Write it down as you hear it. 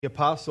The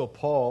Apostle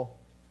Paul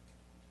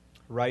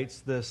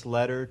writes this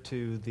letter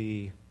to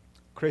the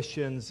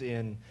Christians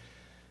in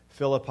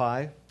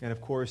Philippi, and of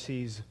course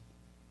he's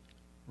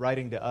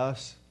writing to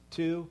us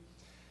too.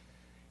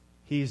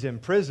 He's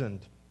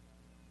imprisoned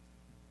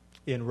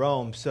in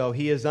Rome, so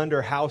he is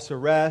under house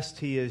arrest.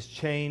 He is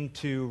chained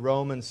to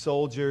Roman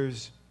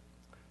soldiers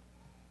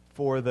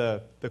for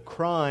the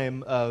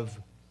crime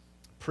of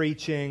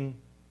preaching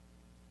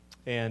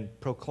and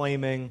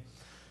proclaiming,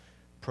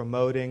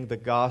 promoting the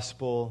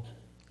gospel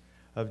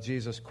of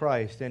Jesus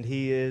Christ. And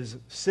he is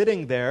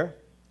sitting there,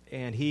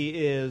 and he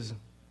is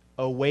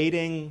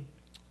awaiting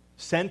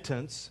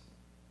sentence.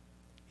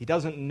 He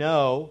doesn't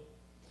know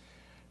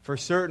for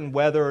certain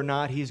whether or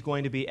not he's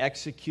going to be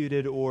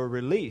executed or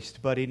released,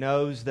 but he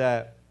knows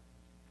that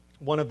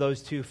one of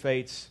those two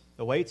fates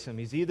awaits him.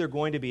 He's either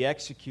going to be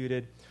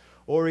executed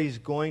or he's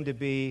going to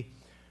be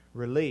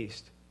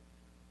released.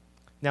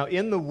 Now,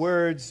 in the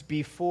words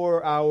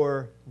before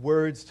our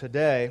words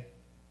today,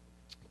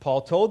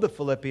 Paul told the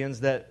Philippians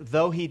that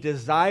though he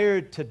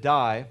desired to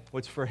die,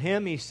 which for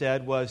him, he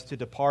said, was to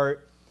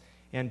depart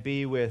and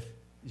be with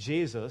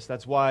Jesus.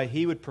 That's why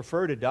he would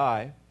prefer to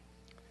die.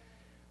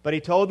 But he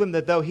told them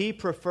that though he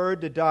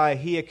preferred to die,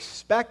 he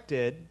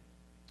expected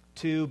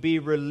to be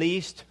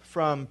released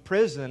from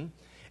prison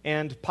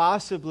and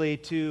possibly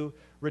to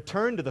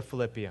return to the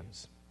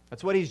Philippians.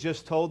 That's what he's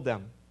just told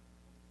them.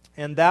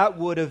 And that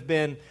would have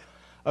been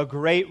a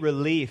great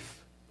relief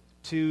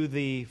to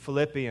the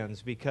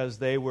Philippians because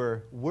they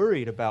were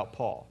worried about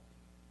Paul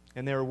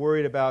and they were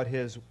worried about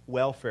his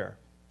welfare.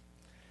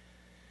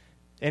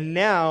 And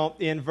now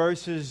in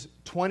verses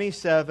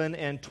 27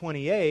 and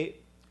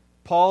 28,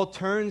 Paul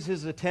turns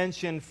his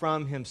attention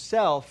from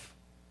himself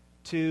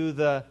to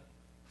the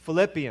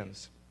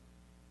Philippians.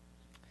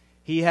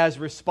 He has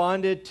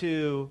responded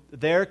to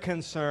their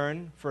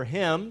concern for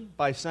him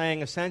by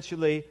saying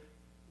essentially,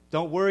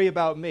 don't worry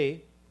about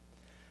me.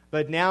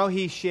 But now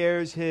he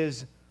shares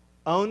his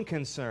own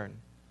concern.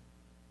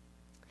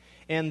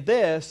 And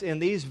this, in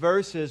these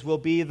verses, will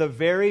be the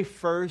very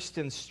first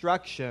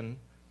instruction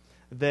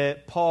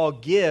that Paul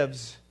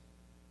gives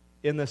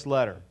in this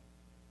letter.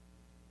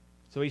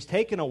 So he's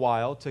taken a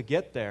while to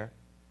get there,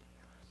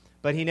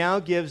 but he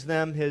now gives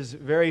them his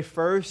very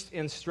first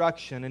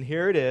instruction, and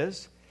here it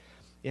is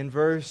in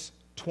verse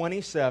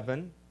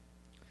 27.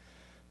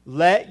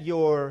 Let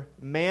your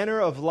manner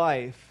of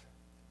life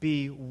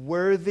be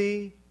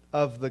worthy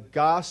of the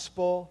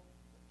gospel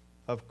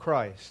of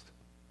Christ.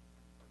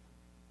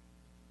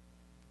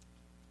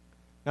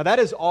 Now that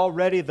is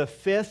already the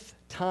fifth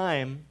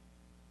time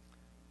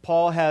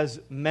Paul has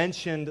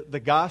mentioned the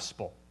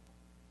gospel.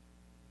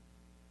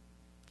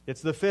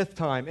 It's the fifth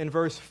time. In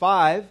verse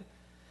 5,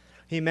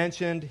 he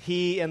mentioned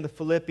he and the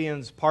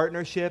Philippians'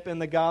 partnership in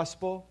the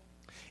gospel.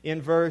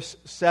 In verse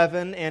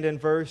 7 and in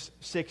verse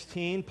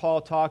 16,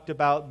 Paul talked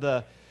about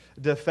the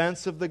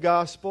defense of the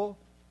gospel.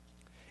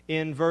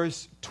 In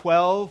verse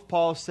 12,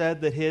 Paul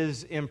said that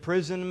his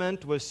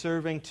imprisonment was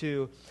serving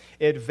to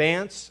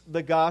advance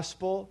the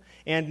gospel.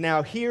 And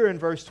now here in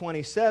verse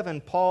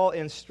 27, Paul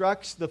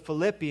instructs the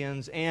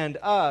Philippians and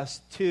us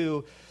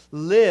to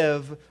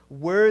live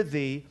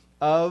worthy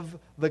of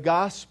the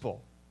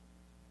gospel.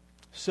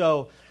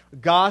 So,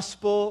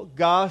 gospel,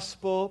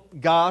 gospel,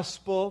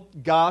 gospel,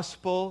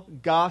 gospel,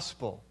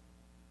 gospel.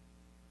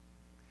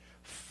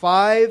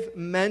 5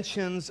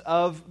 mentions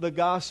of the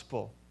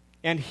gospel.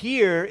 And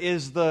here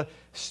is the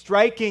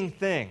striking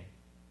thing,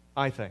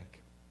 I think.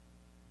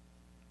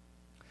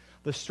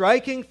 The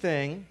striking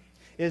thing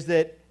is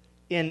that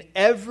in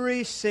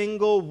every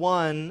single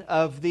one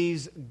of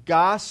these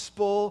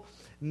gospel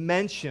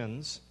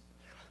mentions,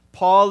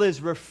 Paul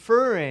is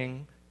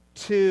referring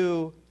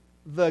to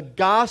the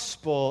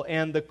gospel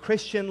and the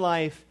Christian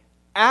life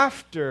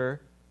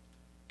after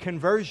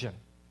conversion.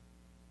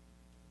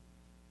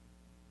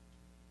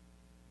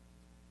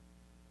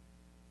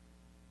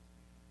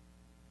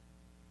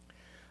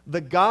 The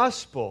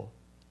gospel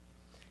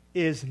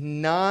is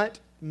not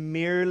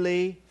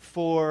merely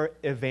for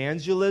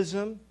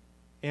evangelism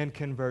and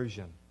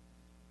conversion.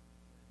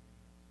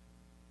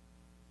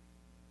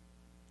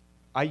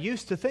 I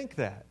used to think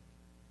that.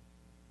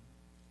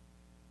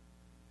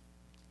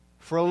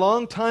 For a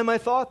long time I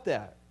thought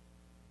that.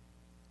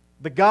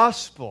 The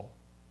gospel,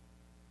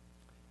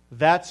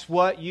 that's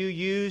what you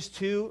use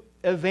to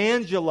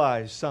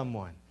evangelize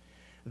someone.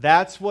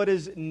 That's what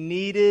is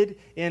needed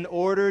in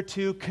order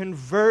to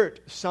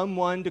convert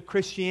someone to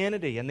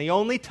Christianity. And the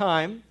only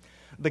time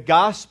the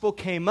gospel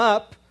came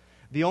up,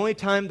 the only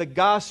time the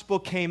gospel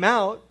came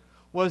out,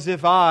 was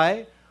if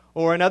I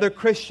or another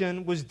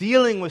Christian was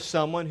dealing with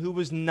someone who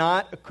was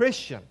not a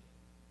Christian.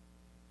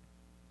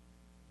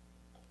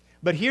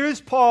 But here's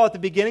Paul at the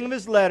beginning of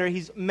his letter.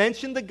 He's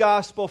mentioned the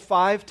gospel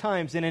 5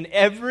 times. And in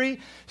every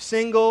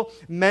single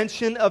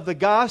mention of the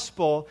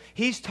gospel,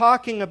 he's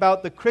talking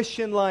about the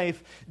Christian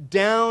life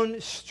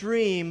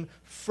downstream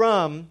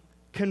from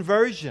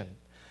conversion.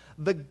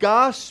 The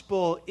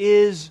gospel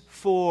is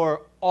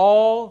for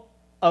all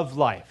of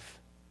life.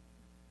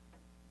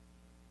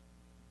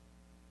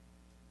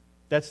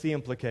 That's the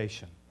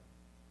implication.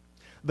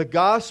 The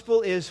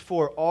gospel is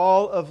for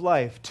all of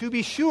life. To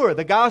be sure,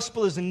 the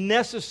gospel is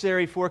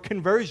necessary for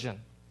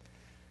conversion.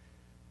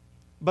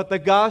 But the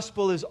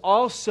gospel is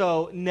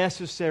also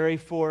necessary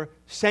for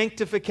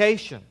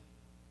sanctification.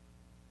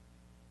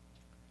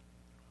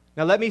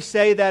 Now, let me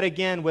say that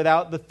again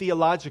without the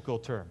theological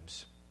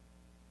terms.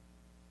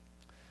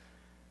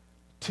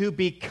 To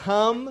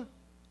become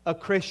a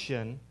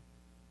Christian,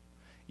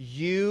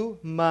 you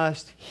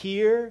must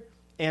hear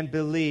and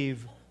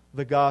believe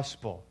the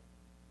gospel.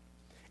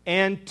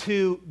 And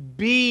to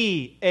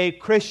be a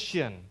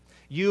Christian,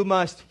 you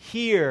must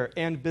hear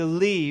and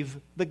believe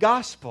the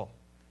gospel.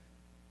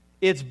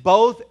 It's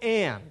both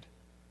and.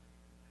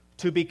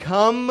 To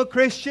become a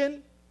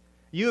Christian,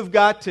 you've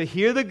got to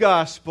hear the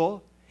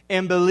gospel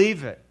and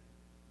believe it.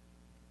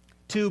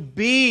 To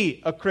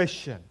be a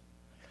Christian,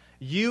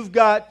 you've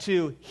got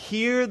to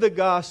hear the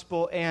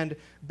gospel and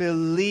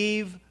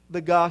believe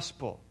the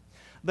gospel.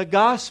 The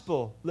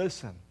gospel,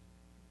 listen,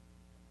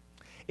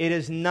 it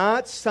is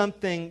not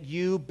something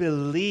you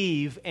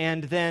believe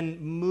and then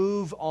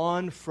move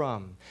on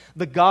from.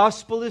 The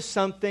gospel is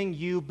something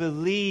you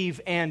believe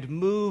and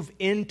move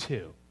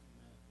into.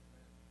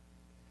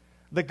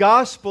 The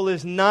gospel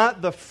is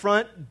not the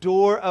front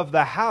door of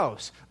the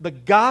house. The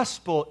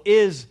gospel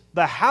is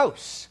the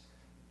house.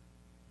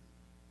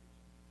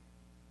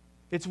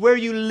 It's where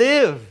you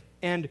live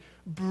and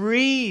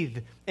breathe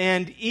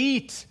and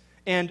eat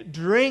and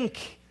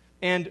drink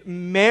and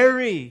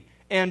marry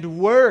and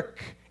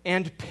work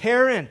and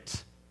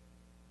parent.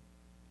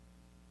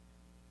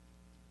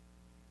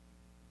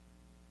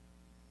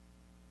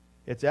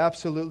 It's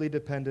absolutely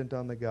dependent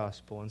on the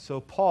gospel. And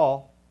so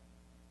Paul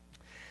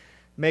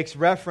makes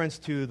reference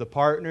to the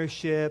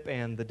partnership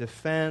and the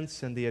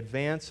defense and the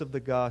advance of the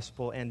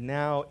gospel. And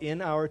now,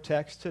 in our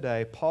text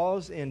today,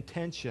 Paul's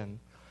intention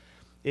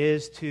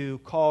is to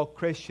call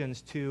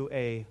Christians to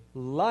a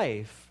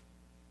life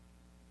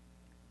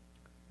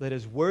that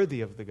is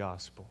worthy of the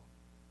gospel.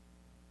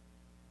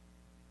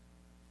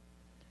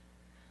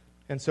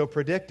 And so,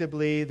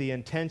 predictably, the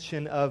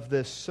intention of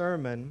this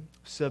sermon,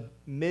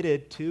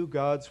 submitted to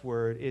God's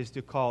Word, is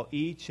to call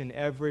each and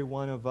every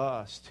one of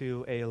us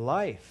to a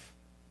life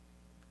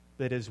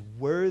that is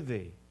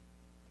worthy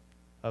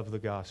of the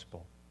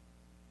gospel.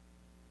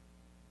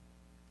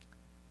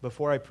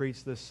 Before I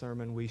preach this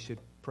sermon, we should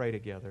pray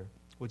together.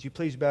 Would you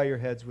please bow your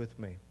heads with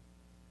me?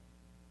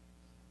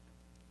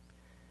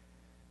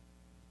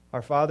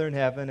 Our Father in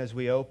heaven, as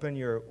we open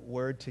your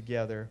Word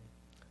together,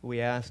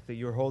 we ask that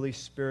your Holy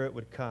Spirit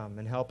would come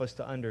and help us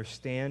to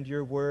understand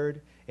your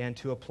Word and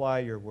to apply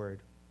your Word.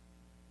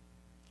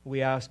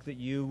 We ask that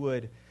you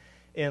would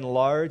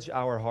enlarge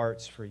our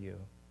hearts for you,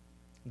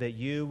 that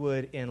you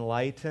would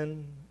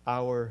enlighten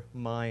our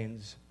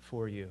minds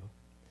for you,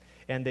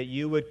 and that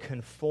you would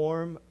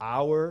conform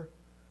our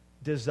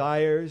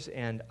desires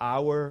and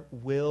our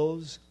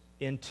wills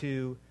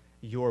into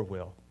your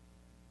will.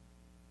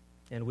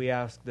 And we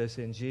ask this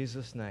in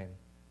Jesus' name.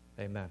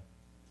 Amen.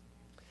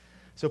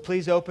 So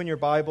please open your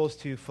Bibles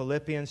to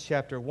Philippians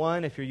chapter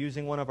 1. If you're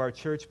using one of our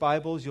church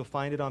Bibles, you'll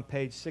find it on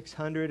page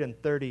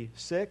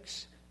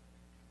 636.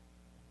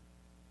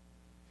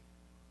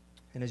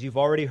 And as you've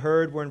already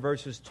heard, we're in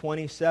verses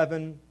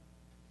 27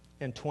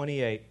 and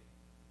 28.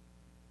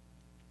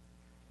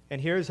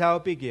 And here's how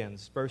it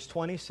begins. Verse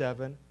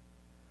 27.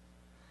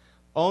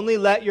 Only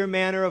let your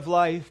manner of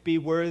life be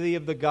worthy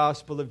of the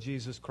gospel of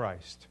Jesus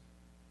Christ.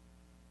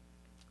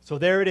 So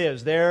there it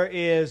is. There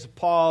is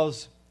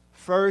Paul's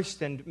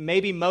first and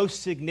maybe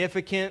most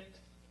significant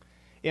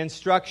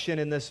instruction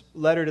in this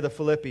letter to the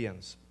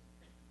Philippians.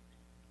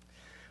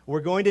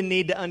 We're going to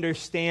need to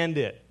understand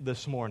it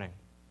this morning.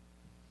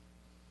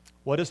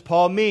 What does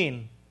Paul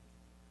mean?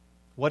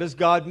 What does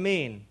God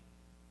mean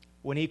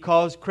when he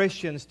calls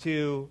Christians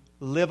to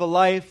live a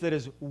life that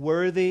is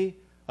worthy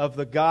of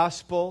the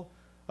gospel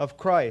of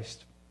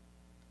Christ?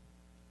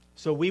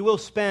 So we will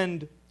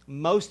spend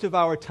most of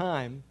our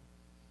time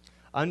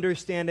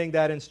understanding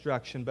that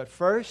instruction. But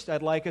first,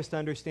 I'd like us to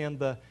understand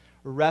the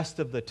rest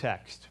of the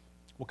text.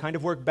 We'll kind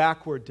of work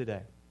backward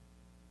today.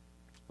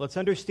 Let's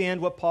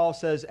understand what Paul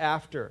says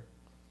after.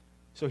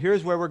 So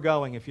here's where we're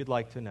going if you'd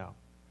like to know.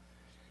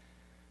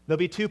 There'll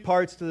be two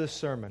parts to this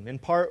sermon. In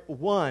part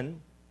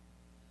one,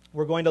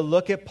 we're going to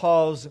look at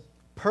Paul's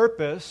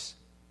purpose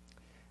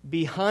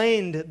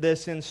behind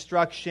this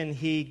instruction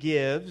he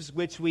gives,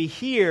 which we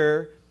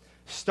hear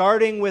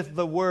starting with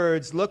the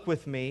words, look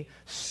with me,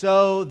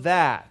 so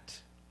that,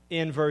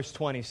 in verse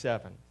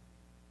 27.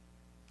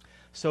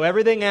 So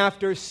everything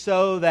after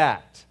so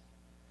that.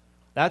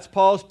 That's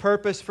Paul's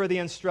purpose for the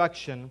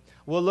instruction.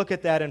 We'll look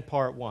at that in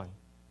part one.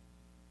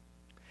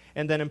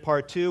 And then in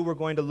part two, we're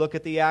going to look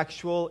at the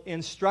actual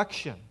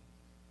instruction,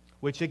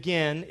 which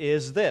again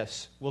is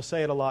this. We'll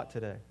say it a lot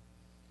today.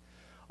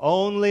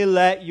 Only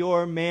let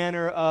your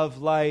manner of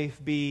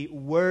life be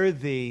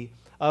worthy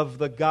of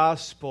the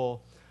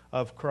gospel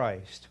of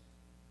Christ.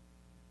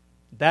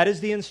 That is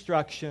the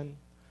instruction.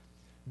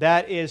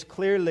 That is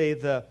clearly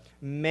the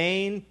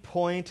main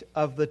point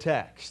of the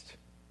text.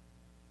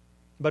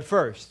 But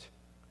first,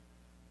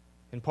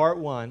 in part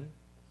one,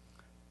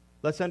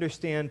 let's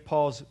understand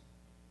Paul's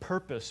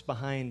purpose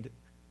behind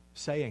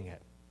saying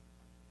it.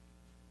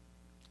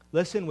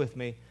 Listen with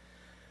me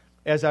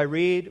as I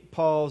read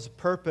Paul's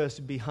purpose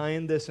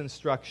behind this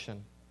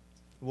instruction.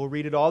 We'll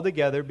read it all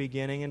together,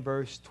 beginning in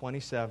verse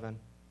 27.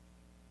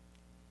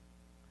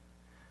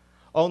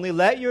 Only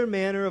let your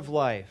manner of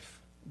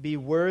life be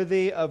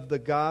worthy of the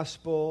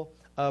gospel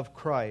of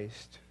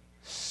Christ,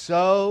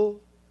 so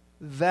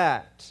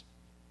that.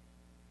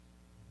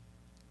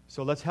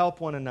 So let's help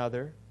one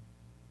another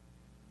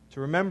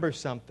to remember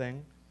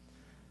something.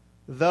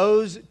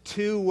 Those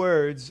two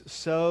words,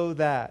 so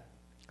that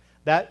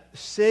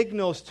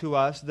signals to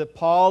us that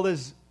Paul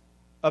is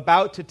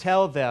about to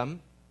tell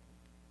them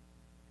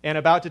and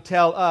about to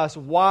tell us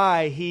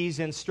why he's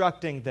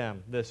instructing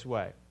them this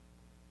way.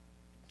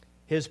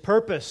 His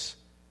purpose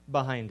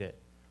behind it.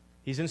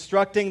 He's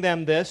instructing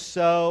them this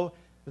so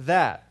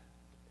that.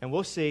 And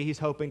we'll see he's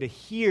hoping to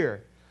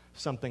hear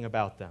something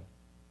about them.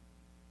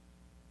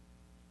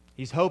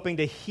 He's hoping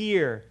to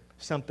hear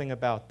something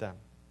about them.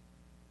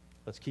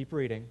 Let's keep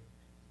reading.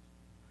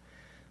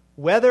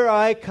 Whether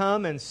I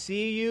come and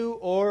see you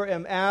or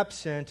am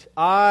absent,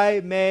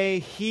 I may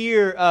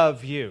hear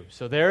of you.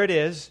 So there it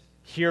is.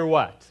 Hear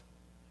what?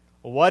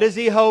 What is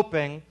he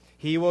hoping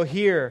he will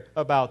hear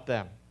about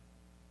them?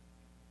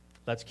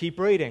 Let's keep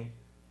reading.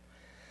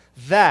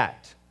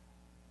 That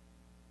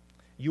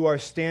you are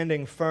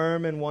standing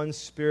firm in one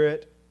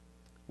spirit,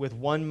 with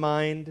one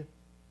mind,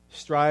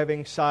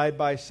 striving side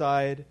by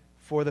side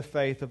for the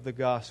faith of the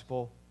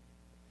gospel,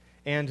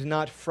 and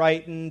not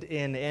frightened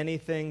in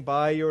anything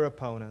by your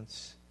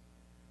opponents.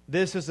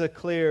 This is a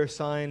clear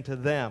sign to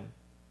them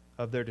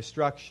of their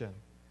destruction,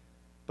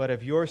 but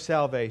of your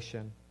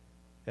salvation,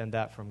 and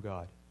that from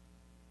God.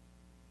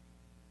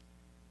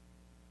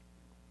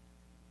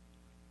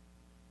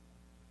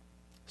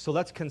 So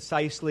let's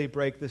concisely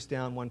break this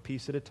down one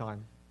piece at a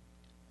time.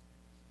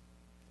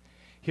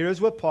 Here's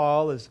what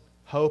Paul is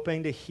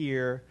hoping to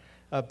hear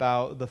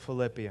about the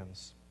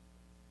Philippians.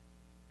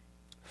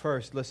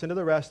 First, listen to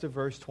the rest of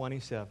verse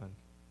 27.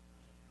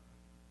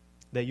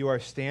 That you are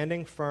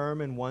standing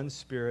firm in one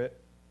spirit,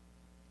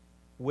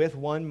 with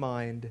one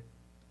mind,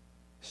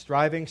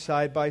 striving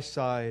side by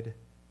side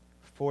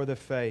for the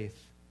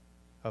faith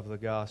of the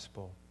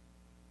gospel.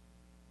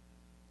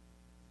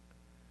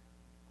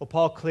 Well,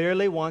 Paul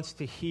clearly wants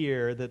to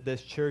hear that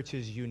this church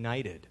is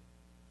united.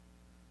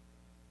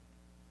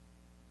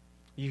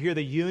 You hear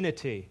the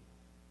unity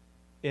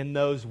in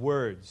those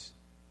words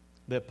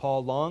that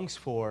Paul longs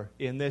for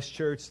in this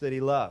church that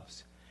he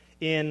loves.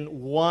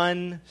 In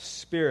one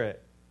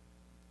spirit,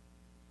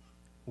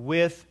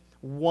 with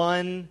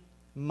one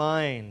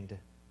mind,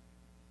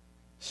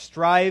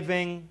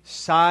 striving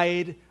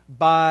side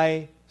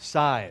by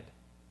side.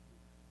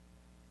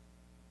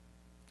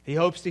 He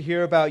hopes to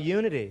hear about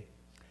unity.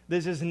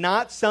 This is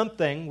not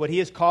something, what he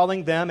is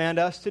calling them and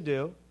us to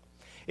do,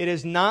 it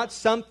is not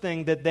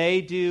something that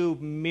they do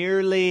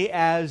merely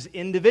as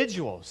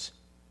individuals.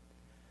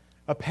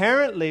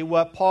 Apparently,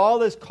 what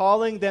Paul is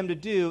calling them to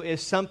do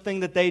is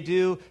something that they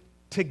do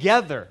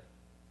together.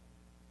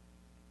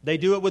 They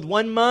do it with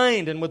one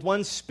mind and with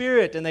one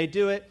spirit, and they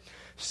do it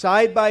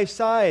side by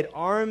side,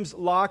 arms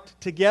locked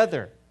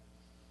together.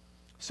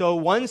 So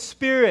one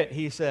spirit,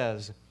 he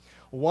says,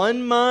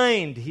 one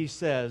mind, he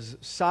says,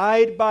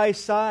 side by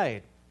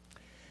side.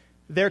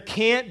 There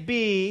can't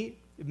be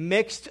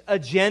mixed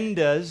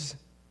agendas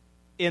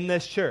in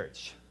this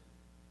church.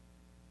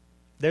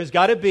 There's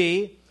got to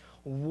be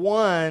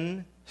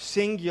one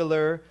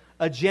singular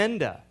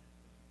agenda.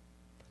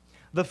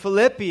 The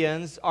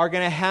Philippians are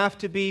going to have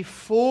to be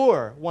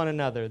for one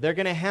another. They're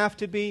going to have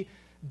to be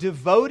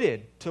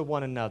devoted to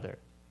one another.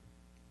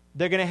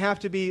 They're going to have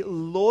to be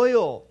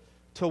loyal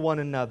to one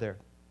another.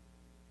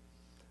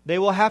 They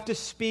will have to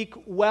speak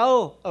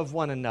well of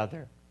one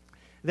another.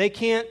 They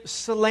can't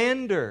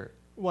slander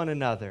one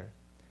another.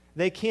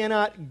 They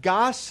cannot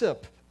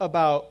gossip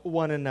about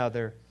one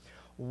another.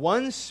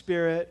 One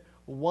spirit,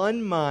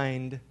 one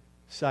mind,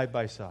 side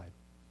by side.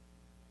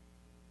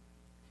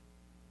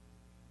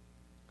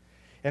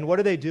 And what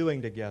are they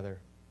doing together?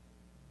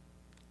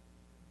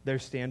 They're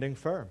standing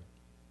firm.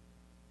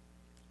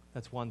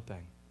 That's one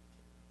thing.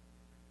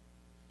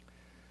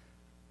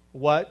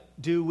 What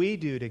do we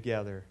do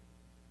together?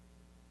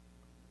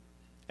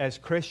 As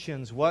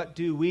Christians, what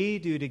do we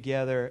do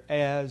together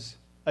as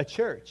a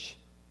church?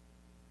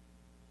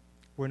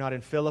 We're not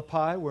in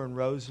Philippi, we're in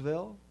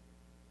Roseville.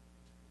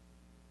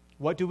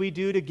 What do we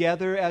do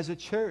together as a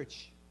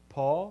church?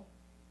 Paul,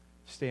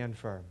 stand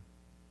firm.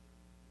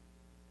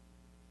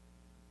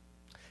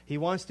 He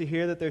wants to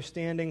hear that they're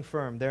standing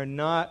firm. They're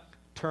not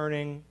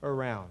turning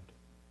around.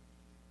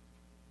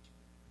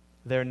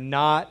 They're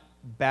not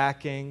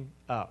backing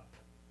up.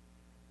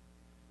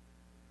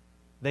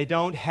 They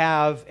don't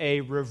have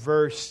a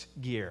reverse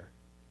gear.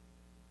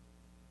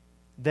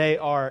 They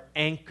are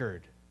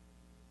anchored.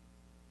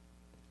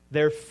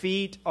 Their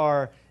feet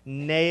are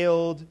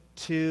nailed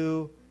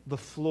to the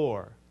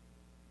floor.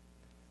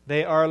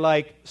 They are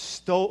like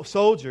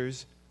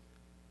soldiers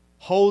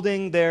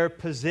holding their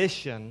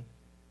position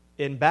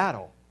in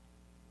battle.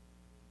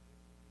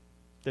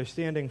 They're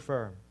standing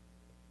firm.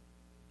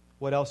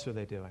 What else are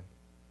they doing?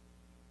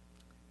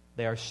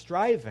 They are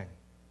striving.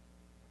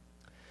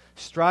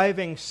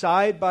 Striving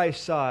side by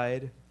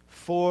side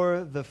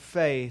for the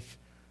faith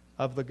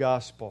of the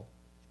gospel.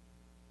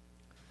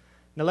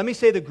 Now let me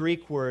say the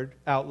Greek word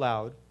out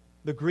loud.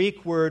 The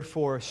Greek word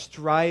for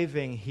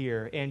striving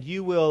here, and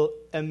you will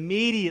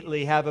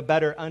immediately have a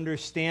better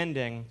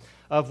understanding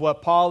of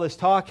what Paul is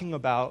talking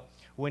about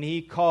when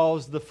he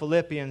calls the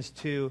Philippians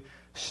to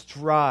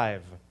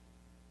strive.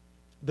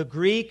 The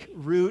Greek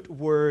root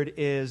word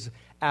is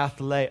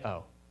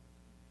athleo,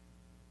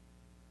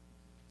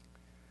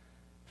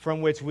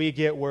 from which we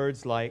get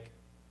words like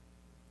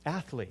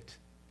athlete.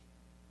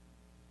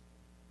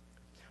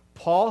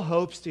 Paul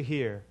hopes to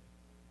hear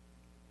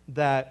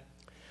that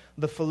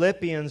the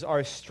Philippians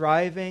are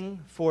striving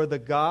for the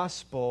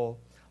gospel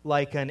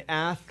like an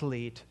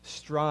athlete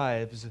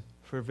strives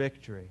for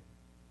victory.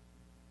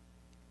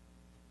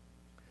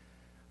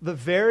 The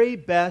very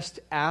best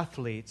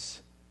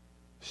athletes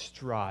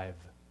strive.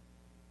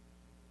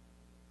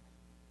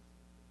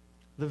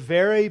 The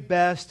very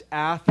best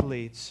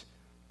athletes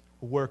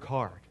work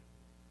hard.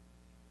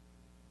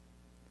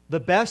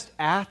 The best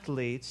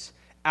athletes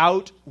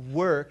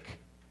outwork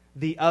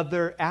the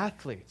other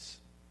athletes.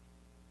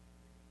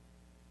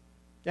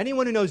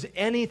 Anyone who knows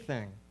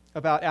anything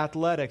about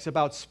athletics,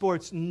 about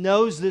sports,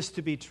 knows this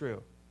to be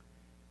true.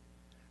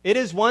 It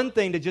is one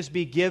thing to just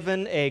be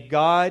given a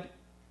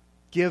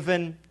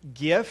God-given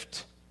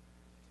gift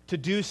to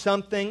do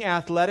something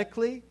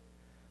athletically,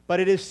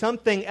 but it is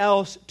something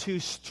else to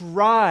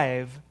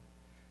strive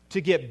to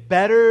get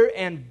better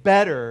and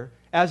better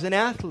as an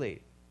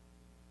athlete.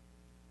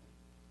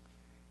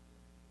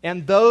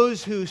 And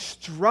those who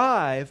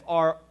strive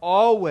are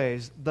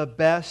always the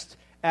best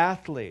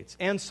athletes.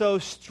 And so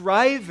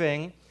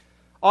striving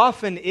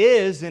often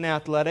is in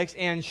athletics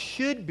and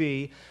should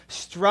be.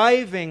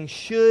 Striving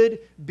should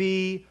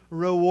be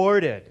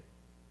rewarded.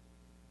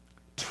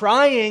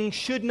 Trying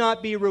should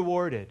not be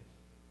rewarded.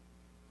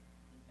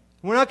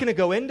 We're not going to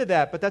go into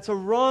that, but that's a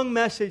wrong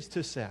message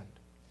to send.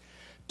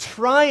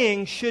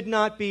 Trying should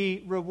not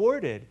be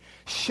rewarded.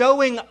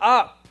 Showing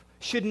up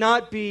should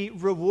not be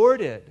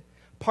rewarded.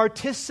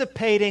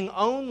 Participating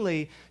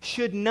only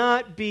should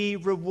not be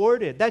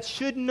rewarded. That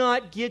should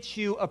not get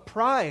you a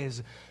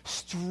prize.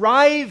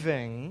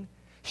 Striving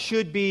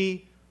should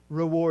be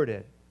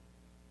rewarded.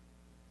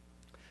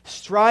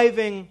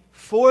 Striving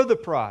for the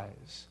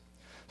prize.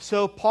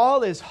 So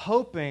Paul is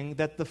hoping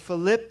that the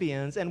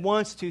Philippians, and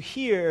wants to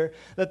hear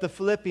that the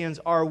Philippians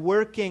are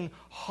working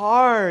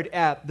hard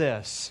at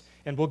this,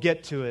 and we'll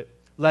get to it,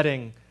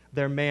 letting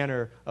their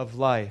manner of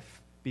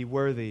life be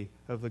worthy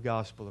of the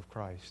gospel of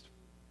Christ.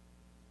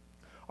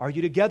 Are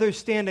you together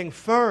standing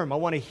firm? I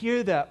want to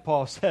hear that,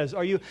 Paul says.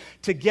 Are you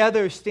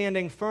together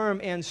standing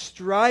firm and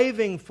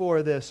striving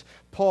for this?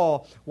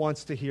 Paul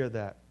wants to hear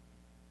that.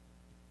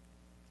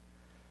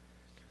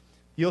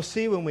 You'll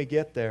see when we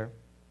get there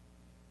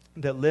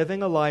that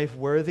living a life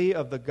worthy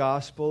of the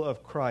gospel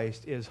of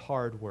Christ is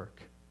hard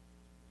work.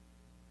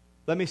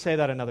 Let me say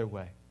that another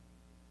way.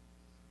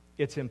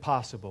 It's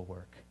impossible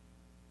work.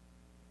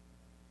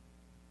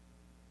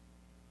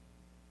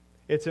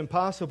 It's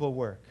impossible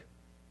work.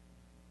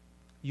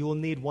 You will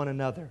need one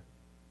another.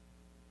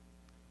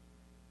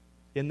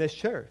 In this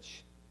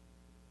church,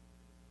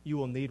 you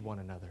will need one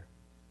another.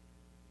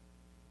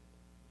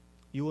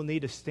 You will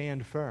need to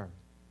stand firm.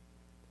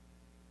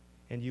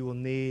 And you will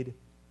need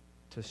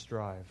to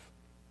strive.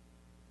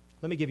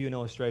 Let me give you an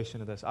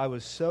illustration of this. I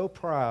was so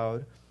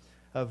proud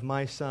of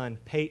my son,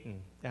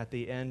 Peyton, at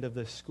the end of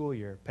this school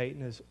year.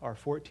 Peyton is our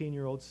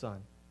 14-year-old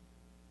son.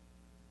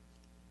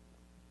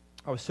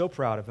 I was so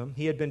proud of him.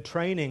 He had been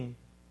training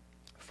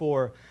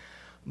for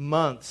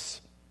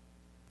months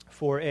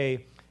for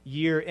a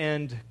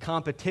year-end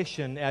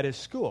competition at his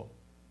school.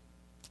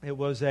 It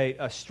was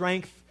a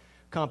strength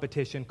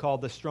competition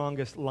called the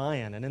Strongest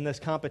Lion. And in this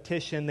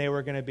competition, they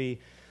were going to be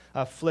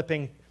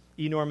flipping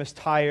enormous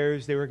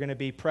tires. They were going to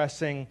be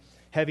pressing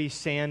heavy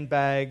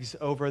sandbags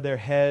over their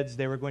heads.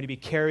 They were going to be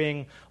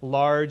carrying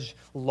large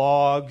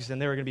logs,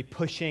 and they were going to be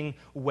pushing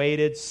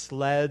weighted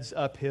sleds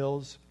up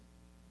hills.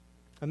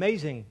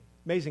 Amazing,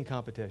 amazing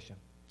competition.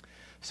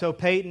 So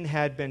Peyton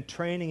had been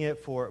training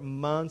it for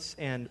months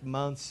and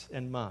months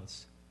and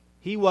months.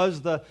 He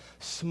was the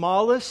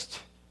smallest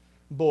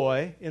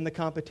boy in the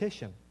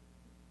competition.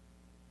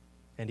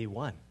 And he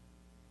won.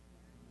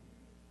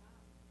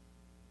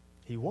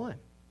 He won.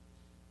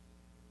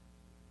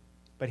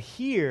 But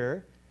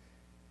here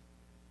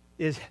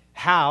is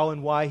how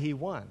and why he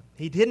won.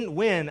 He didn't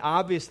win,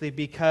 obviously,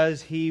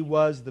 because he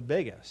was the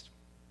biggest.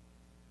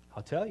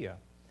 I'll tell you.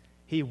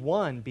 He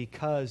won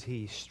because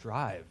he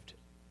strived.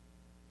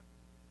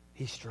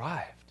 He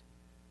strived.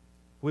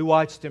 We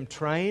watched him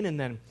train, and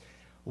then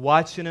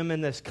watching him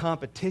in this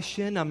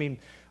competition, I mean,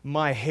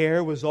 my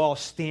hair was all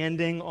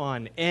standing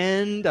on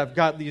end. I've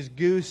got these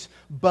goose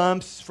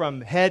bumps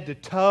from head to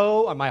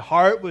toe. My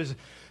heart was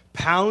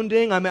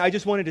pounding. I mean, I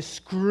just wanted to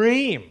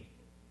scream.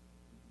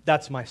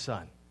 That's my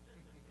son.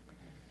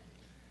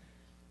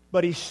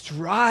 But he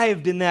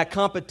strived in that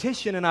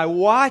competition, and I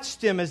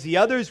watched him as the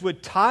others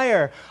would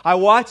tire. I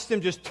watched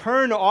him just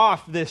turn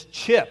off this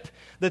chip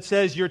that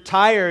says, you're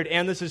tired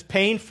and this is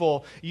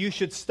painful, you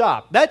should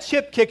stop. That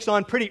chip kicks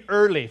on pretty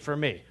early for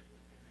me.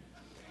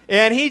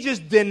 And he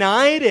just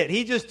denied it.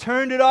 He just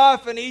turned it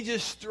off, and he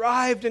just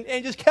strived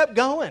and just kept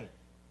going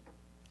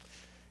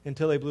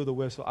until they blew the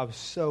whistle. I was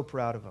so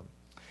proud of him.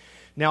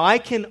 Now, I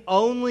can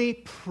only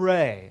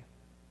pray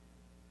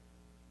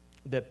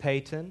that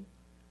Peyton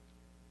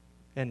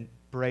and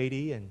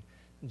Brady and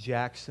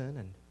Jackson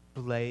and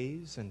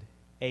Blaze and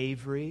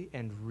Avery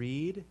and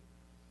Reed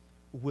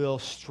will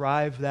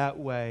strive that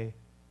way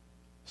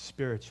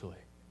spiritually.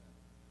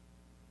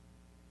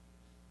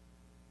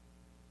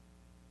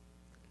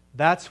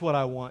 That's what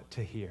I want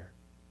to hear.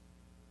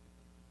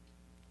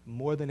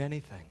 More than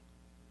anything.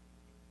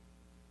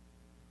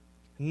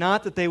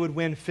 Not that they would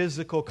win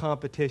physical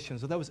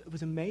competitions. Well, it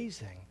was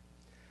amazing.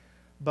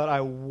 But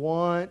I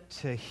want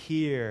to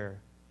hear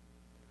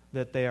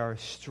that they are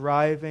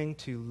striving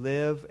to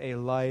live a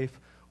life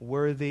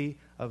worthy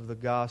of the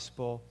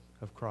gospel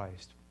of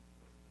Christ.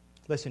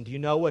 Listen, do you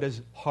know what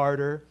is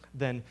harder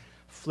than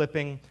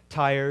flipping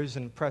tires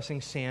and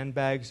pressing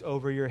sandbags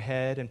over your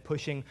head and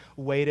pushing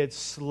weighted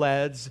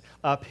sleds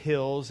up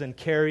hills and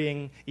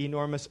carrying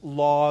enormous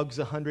logs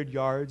 100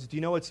 yards? Do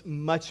you know it's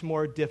much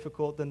more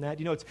difficult than that?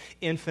 Do you know it's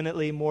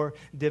infinitely more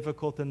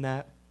difficult than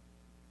that?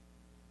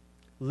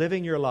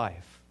 Living your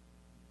life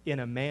in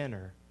a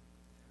manner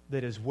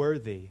that is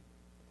worthy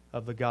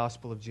of the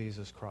gospel of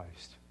Jesus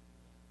Christ.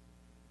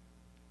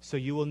 So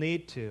you will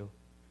need to,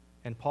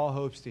 and Paul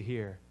hopes to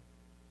hear,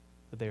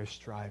 that they are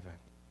striving.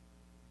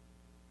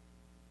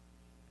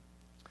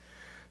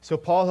 So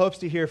Paul hopes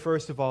to hear,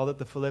 first of all, that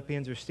the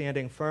Philippians are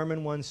standing firm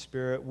in one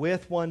spirit,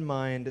 with one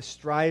mind,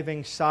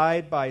 striving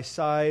side by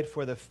side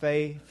for the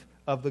faith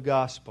of the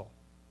gospel.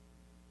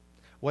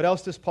 What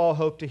else does Paul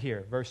hope to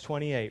hear? Verse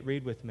 28,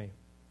 read with me.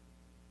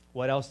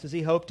 What else does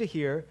he hope to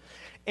hear?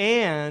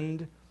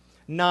 And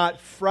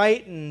not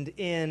frightened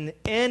in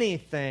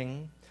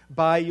anything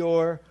by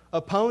your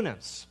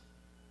opponents.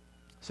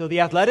 So the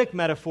athletic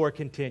metaphor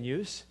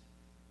continues.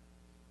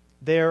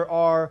 There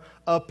are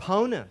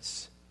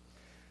opponents.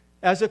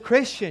 As a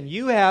Christian,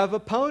 you have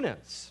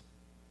opponents.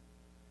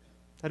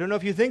 I don't know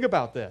if you think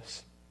about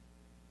this.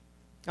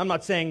 I'm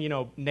not saying,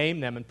 name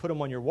them and put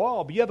them on your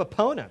wall, but you have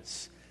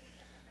opponents.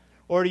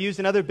 Or to use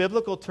another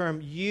biblical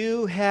term,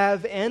 you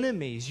have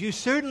enemies. You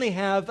certainly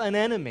have an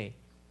enemy.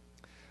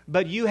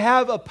 But you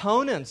have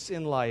opponents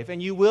in life,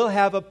 and you will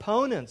have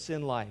opponents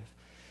in life.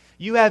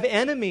 You have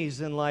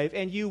enemies in life,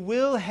 and you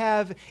will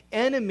have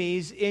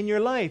enemies in your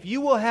life.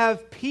 You will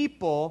have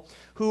people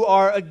who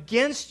are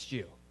against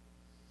you.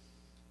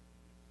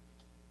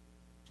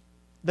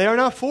 They are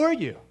not for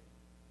you.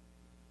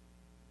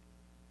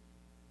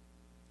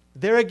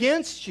 They're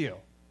against you.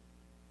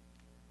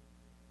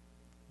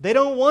 They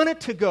don't want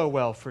it to go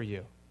well for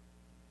you.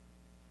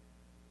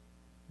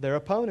 They're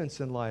opponents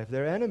in life.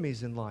 They're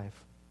enemies in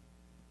life.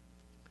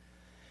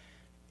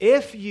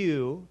 If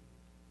you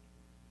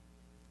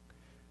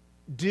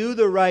do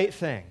the right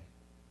thing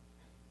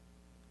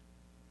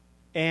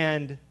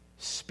and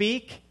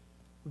speak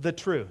the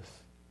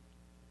truth,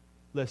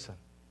 listen,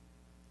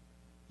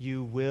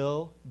 you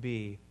will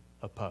be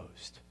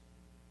opposed.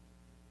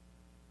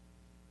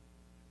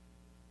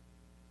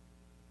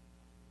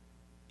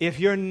 If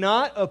you're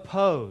not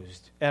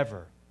opposed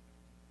ever,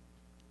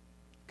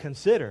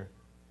 consider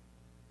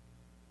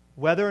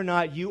whether or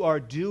not you are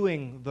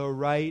doing the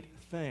right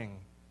thing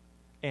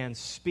and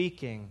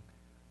speaking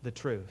the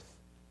truth.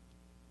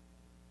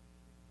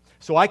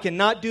 So I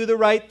cannot do the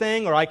right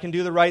thing, or I can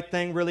do the right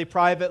thing really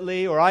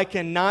privately, or I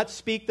cannot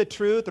speak the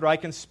truth, or I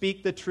can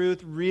speak the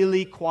truth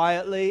really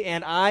quietly,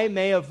 and I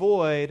may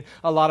avoid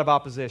a lot of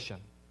opposition.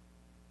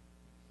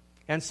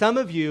 And some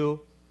of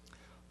you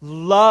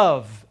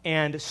love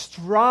and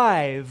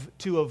strive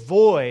to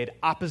avoid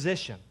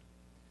opposition,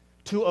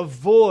 to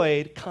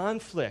avoid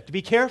conflict.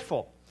 Be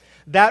careful.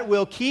 That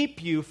will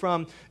keep you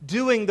from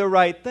doing the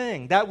right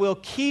thing. That will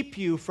keep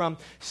you from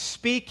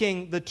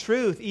speaking the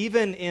truth,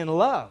 even in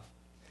love.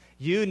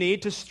 You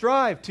need to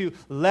strive to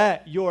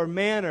let your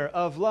manner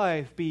of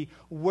life be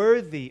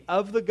worthy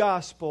of the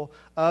gospel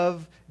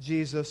of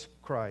Jesus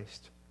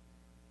Christ.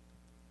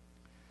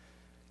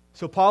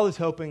 So Paul is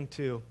hoping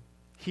to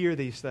hear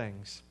these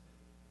things.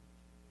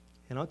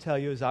 And I'll tell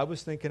you, as I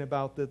was thinking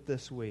about that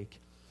this week,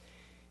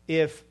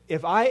 if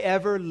I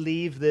ever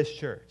leave this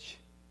church,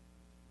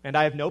 and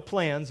I have no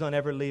plans on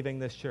ever leaving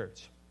this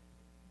church,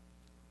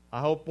 I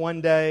hope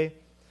one day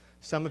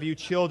some of you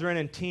children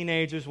and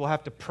teenagers will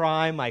have to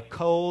pry my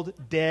cold,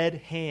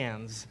 dead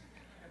hands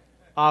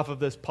off of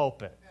this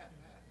pulpit.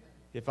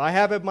 If I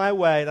have it my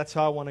way, that's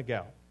how I want to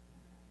go.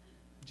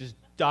 Just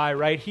die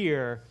right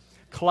here,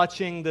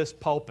 clutching this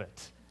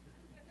pulpit.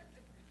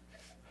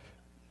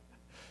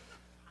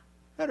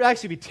 That would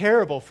actually be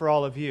terrible for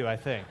all of you, I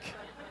think.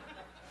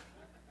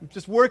 I'm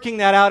just working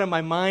that out in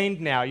my mind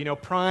now,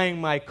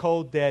 prying my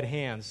cold, dead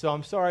hands. So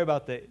I'm sorry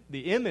about the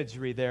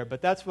imagery there,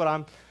 but that's what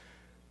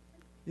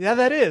Yeah,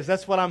 that is.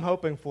 That's what I'm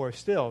hoping for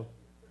still.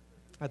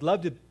 I'd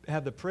love to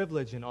have the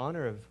privilege and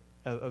honor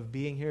of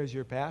being here as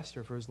your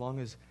pastor for as long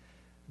as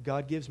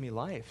God gives me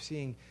life,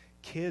 seeing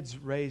kids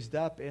raised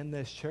up in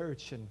this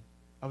church, and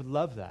I would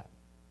love that.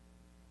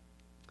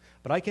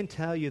 But I can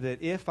tell you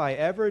that if I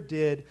ever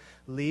did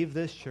leave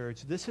this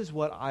church, this is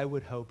what I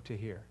would hope to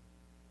hear.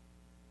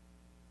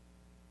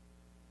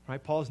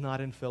 Right? Paul's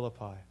not in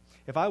Philippi.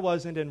 If I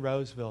wasn't in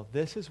Roseville,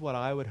 this is what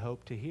I would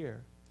hope to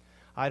hear.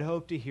 I'd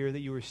hope to hear that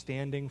you were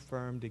standing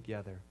firm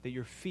together, that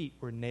your feet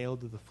were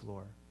nailed to the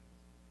floor.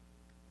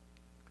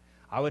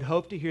 I would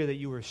hope to hear that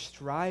you were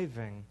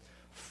striving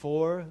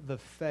for the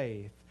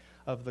faith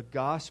of the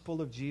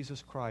gospel of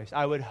Jesus Christ.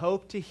 I would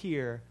hope to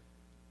hear,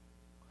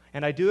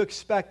 and I do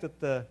expect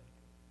that the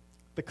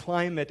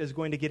climate is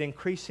going to get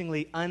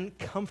increasingly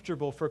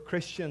uncomfortable for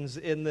Christians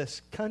in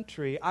this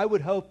country. I would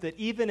hope that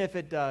even if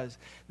it does,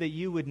 that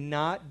you would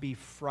not be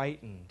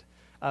frightened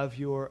of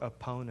your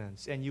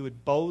opponents, and you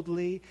would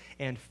boldly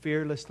and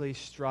fearlessly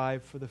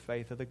strive for the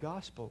faith of the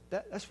gospel.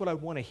 That's what I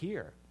want to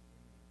hear.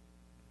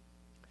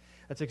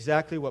 That's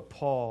exactly what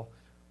Paul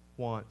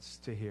wants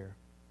to hear.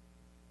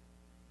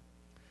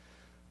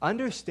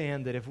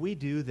 Understand that if we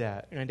do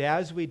that, and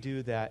as we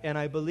do that, and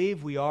I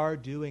believe we are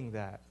doing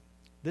that,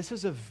 this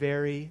is a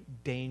very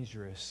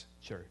dangerous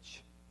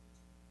church.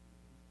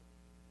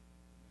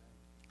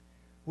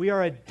 We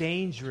are a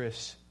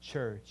dangerous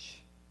church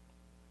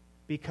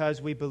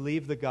because we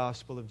believe the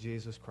gospel of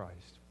Jesus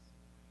Christ.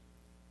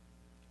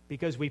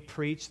 Because we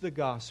preach the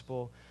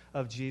gospel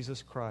of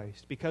Jesus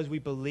Christ. Because we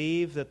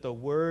believe that the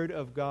Word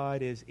of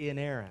God is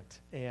inerrant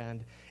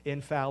and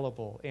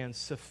infallible and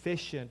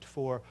sufficient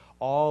for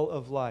all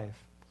of life.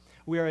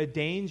 We are a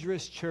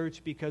dangerous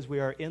church because we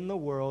are in the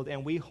world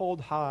and we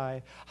hold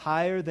high,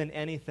 higher than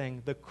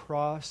anything, the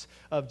cross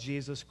of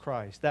Jesus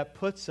Christ. That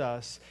puts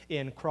us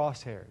in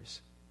crosshairs.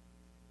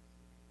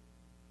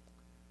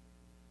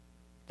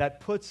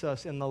 That puts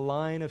us in the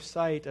line of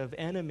sight of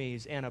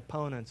enemies and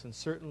opponents, and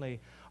certainly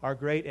our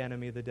great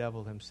enemy, the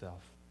devil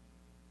himself.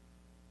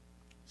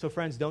 So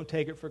friends, don't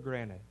take it for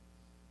granted.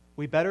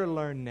 We better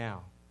learn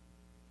now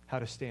how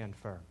to stand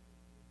firm.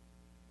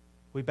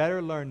 We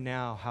better learn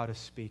now how to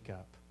speak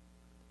up.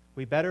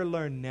 We better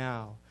learn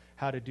now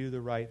how to do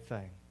the right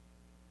thing.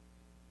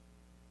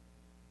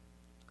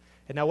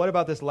 And now what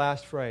about this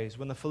last phrase?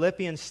 When the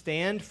Philippians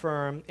stand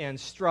firm and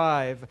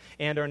strive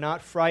and are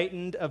not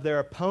frightened of their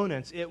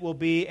opponents, it will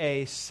be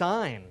a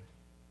sign.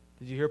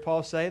 Did you hear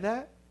Paul say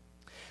that?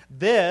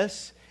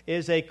 This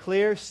is a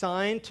clear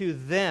sign to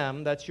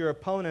them, that's your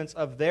opponents,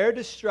 of their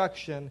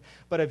destruction,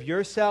 but of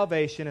your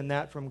salvation, and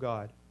that from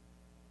God.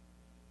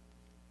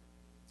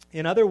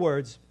 In other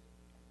words,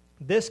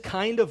 this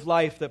kind of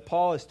life that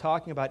Paul is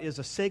talking about is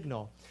a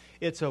signal.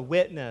 It's a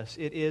witness.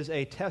 It is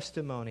a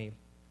testimony.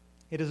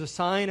 It is a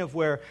sign of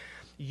where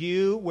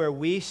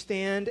we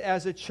stand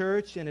as a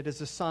church, and it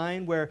is a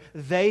sign where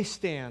they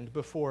stand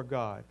before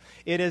God.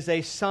 It is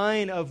a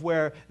sign of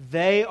where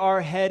they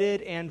are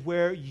headed and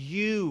where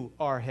you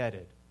are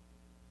headed.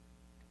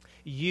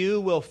 You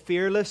will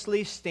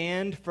fearlessly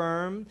stand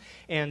firm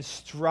and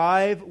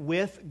strive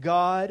with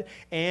God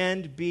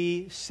and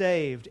be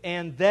saved.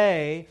 And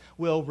they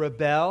will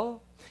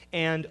rebel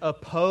and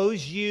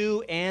oppose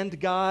you and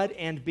God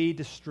and be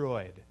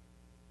destroyed.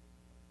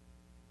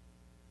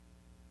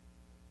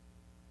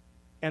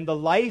 And the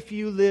life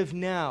you live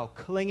now,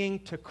 clinging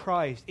to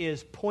Christ,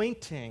 is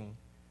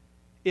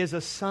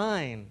a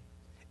sign,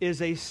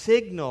 is a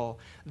signal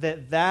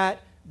that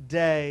that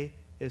day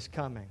is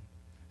coming.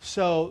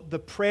 So the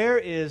prayer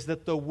is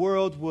that the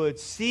world would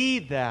see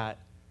that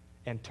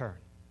and turn.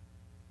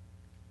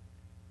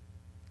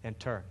 And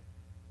turn.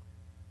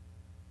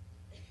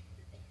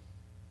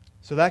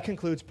 So that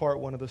concludes part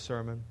one of the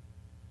sermon.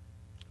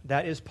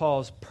 That is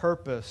Paul's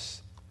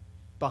purpose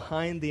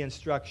behind the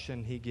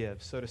instruction he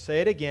gives. So to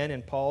say it again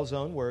in Paul's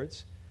own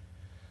words,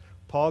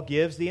 Paul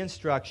gives the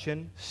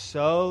instruction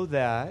so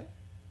that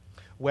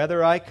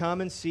whether I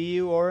come and see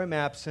you or am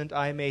absent,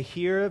 I may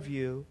hear of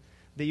you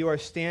that you are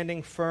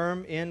standing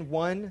firm in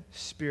one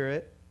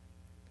spirit,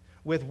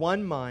 with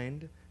one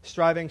mind,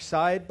 striving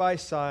side by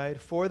side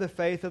for the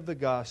faith of the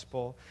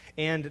gospel,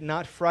 and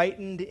not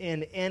frightened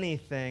in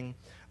anything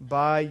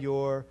by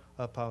your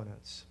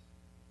opponents.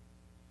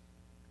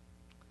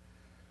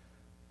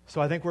 So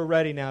I think we're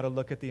ready now to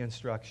look at the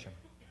instruction,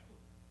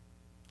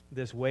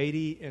 this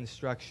weighty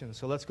instruction.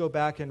 So let's go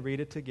back and read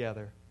it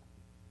together.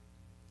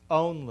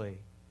 Only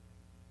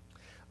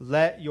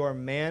let your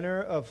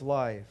manner of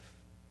life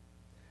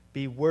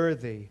be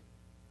worthy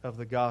of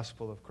the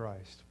gospel of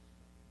Christ.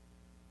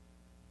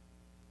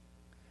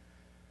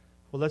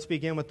 Well, let's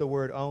begin with the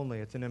word only.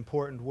 It's an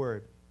important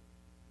word.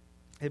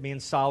 It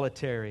means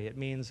solitary. It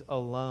means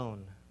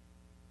alone.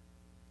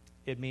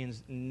 It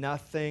means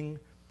nothing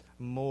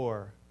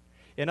more.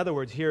 In other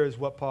words, here is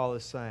what Paul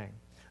is saying.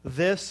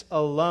 This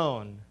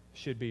alone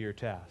should be your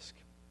task.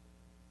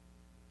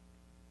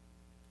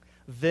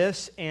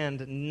 This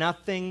and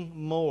nothing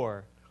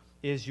more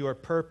is your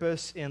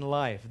purpose in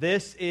life.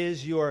 This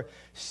is your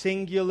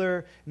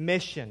singular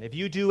mission. If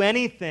you do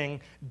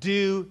anything,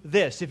 do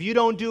this. If you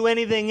don't do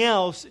anything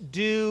else,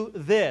 do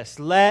this.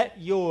 Let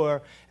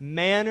your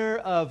manner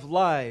of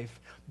life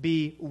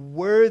be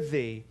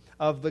worthy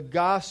of the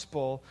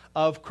gospel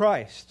of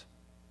Christ.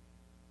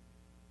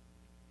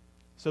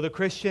 So the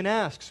Christian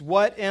asks,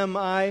 what am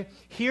I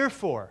here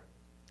for?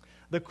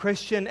 The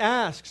Christian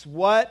asks,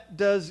 what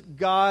does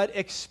God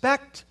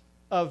expect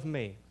of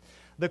me?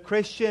 The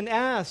Christian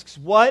asks,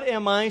 what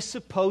am I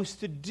supposed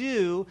to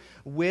do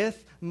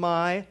with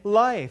my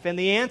life? And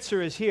the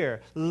answer is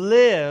here: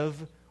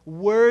 live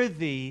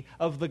worthy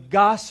of the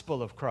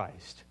gospel of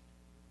Christ.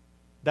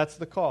 That's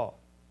the call.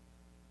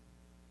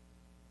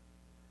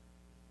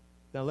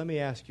 Now let me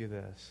ask you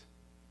this.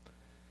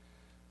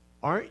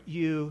 Aren't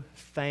you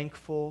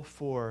thankful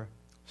for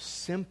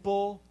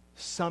simple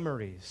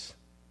summaries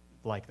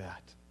like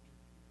that?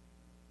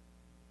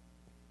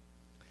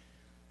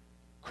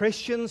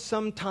 Christians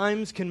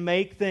sometimes can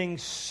make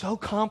things so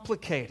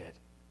complicated.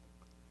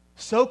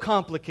 So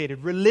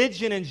complicated.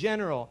 Religion in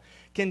general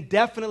can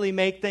definitely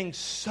make things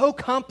so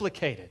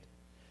complicated.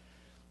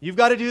 You've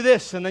got to do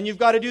this, and then you've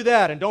got to do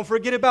that, and don't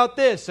forget about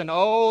this, and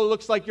oh, it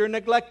looks like you're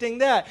neglecting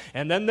that,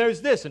 and then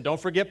there's this, and don't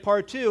forget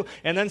part 2,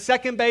 and then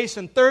second base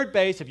and third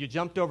base, if you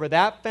jumped over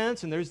that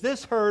fence, and there's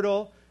this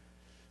hurdle,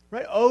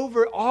 right?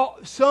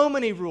 So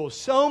many rules,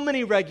 so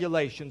many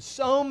regulations,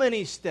 so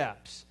many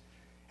steps.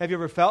 Have you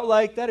ever felt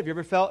like that? Have you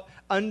ever felt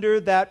under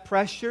that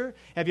pressure?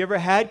 Have you ever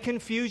had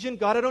confusion?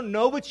 God, I don't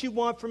know what you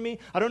want from me.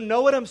 I don't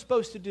know what I'm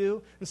supposed to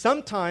do. And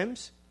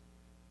sometimes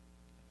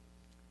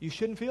you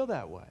shouldn't feel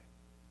that way.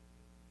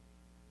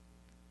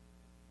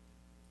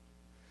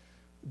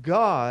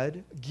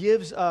 God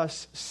gives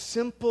us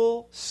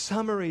simple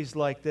summaries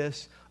like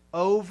this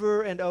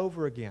over and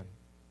over again.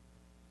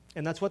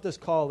 And that's what this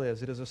call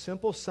is. It is a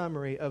simple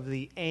summary of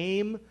the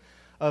aim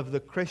of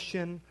the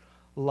Christian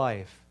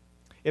life.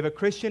 If a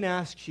Christian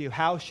asks you,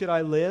 how should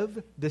I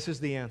live? This is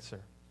the answer.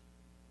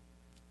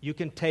 You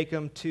can take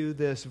them to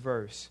this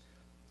verse.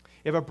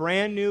 If a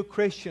brand new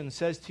Christian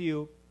says to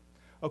you,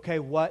 okay,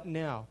 what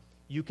now?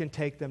 You can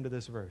take them to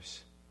this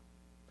verse.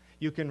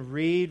 You can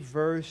read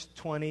verse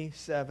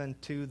 27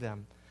 to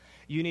them.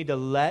 You need to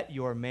let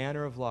your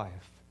manner of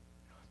life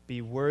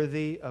be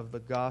worthy of the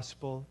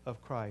gospel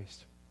of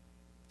Christ.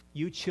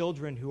 You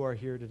children who are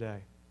here today,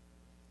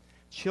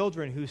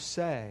 children who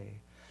say,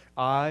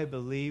 I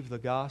believe the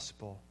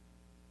gospel.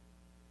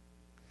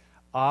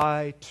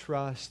 I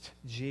trust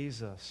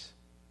Jesus.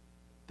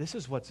 This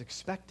is what's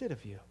expected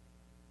of you.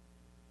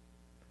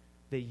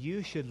 That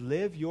you should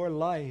live your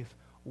life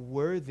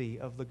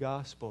worthy of the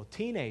gospel.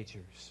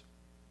 Teenagers,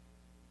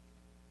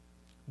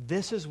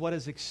 this is what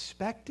is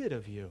expected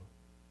of you.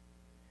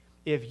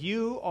 If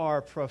you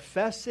are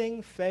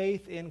professing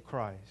faith in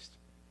Christ,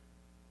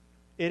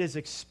 it is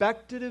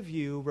expected of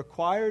you,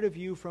 required of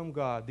you from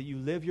God, that you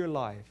live your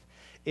life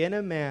in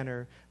a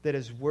manner that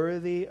is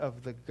worthy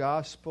of the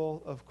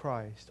gospel of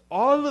Christ.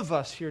 All of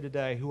us here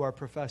today who are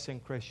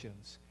professing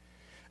Christians,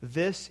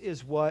 this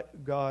is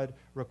what God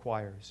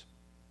requires.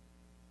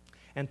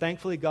 And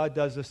thankfully, God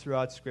does this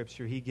throughout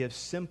Scripture. He gives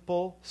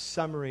simple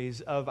summaries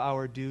of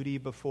our duty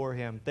before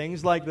Him.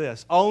 Things like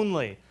this: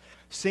 only,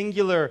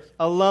 singular,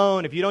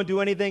 alone. If you don't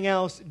do anything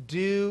else,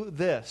 do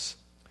this.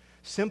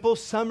 Simple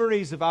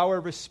summaries of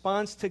our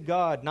response to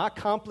God, not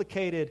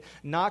complicated,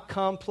 not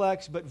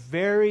complex, but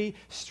very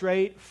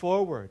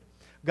straightforward.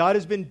 God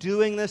has been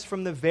doing this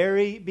from the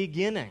very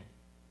beginning.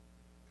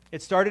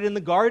 It started in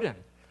the garden,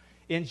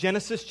 in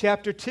Genesis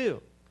chapter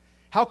 2.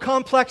 How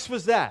complex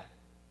was that?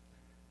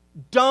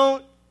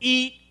 Don't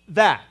eat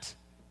that.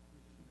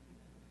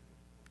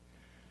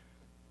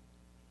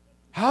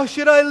 How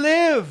should I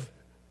live?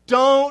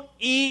 Don't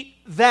eat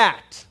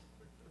that.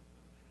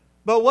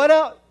 But what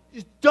else?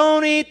 Just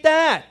don't eat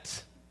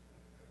that.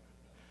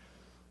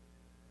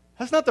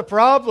 That's not the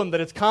problem,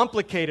 that it's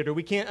complicated or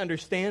we can't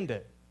understand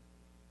it.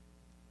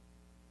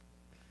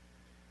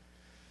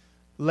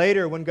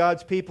 Later, when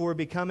God's people were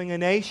becoming a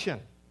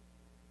nation,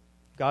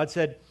 God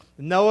said,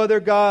 no other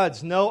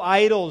gods, no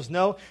idols,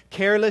 no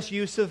careless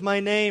use of my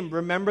name.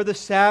 Remember the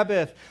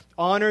Sabbath.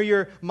 Honor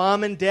your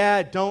mom and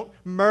dad. Don't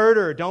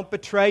murder. Don't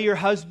betray your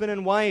husband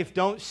and wife.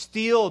 Don't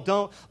steal.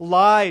 Don't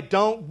lie.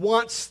 Don't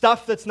want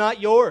stuff that's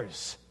not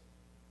yours.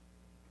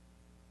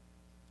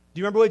 Do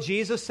you remember what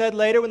Jesus said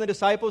later when the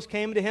disciples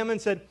came to Him and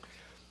said,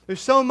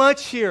 there's so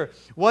much here.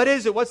 What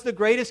is it? What's the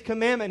greatest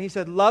commandment? He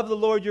said, love the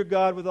Lord your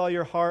God with all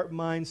your heart,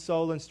 mind,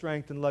 soul, and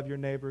strength, and love your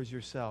neighbor as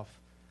yourself.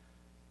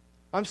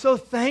 I'm so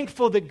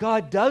thankful that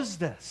God does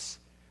this,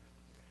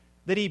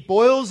 that He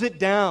boils it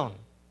down,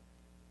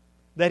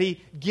 that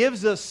He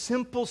gives us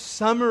simple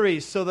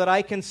summaries so that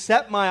I can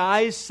set my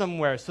eyes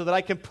somewhere, so that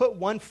I can put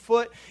one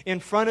foot in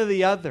front of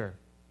the other.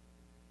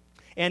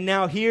 And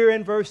now here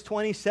in verse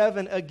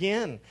 27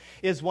 again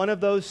is one of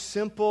those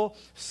simple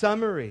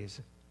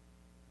summaries.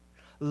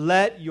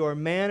 Let your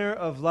manner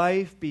of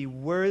life be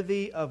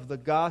worthy of the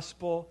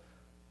gospel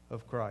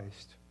of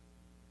Christ.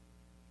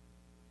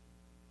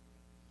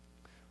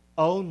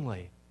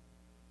 Only,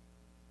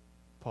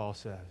 Paul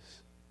says.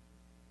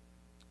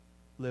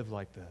 Live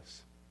like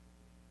this.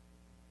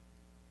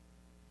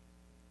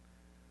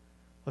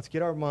 Let's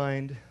get our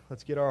mind,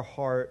 let's get our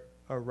heart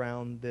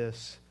around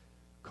this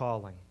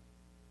calling.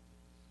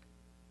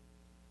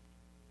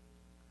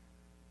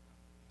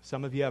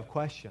 Some of you have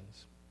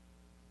questions.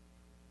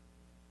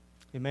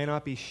 You may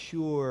not be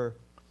sure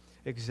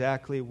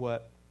exactly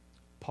what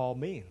Paul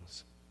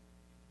means.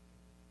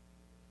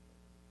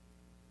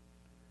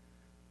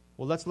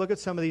 Well, let's look at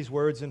some of these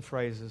words and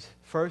phrases.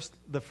 First,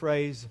 the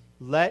phrase,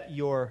 let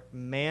your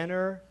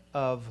manner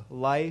of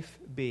life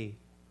be.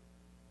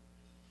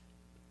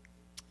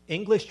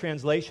 English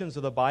translations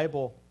of the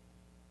Bible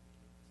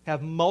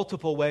have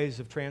multiple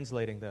ways of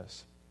translating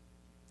this.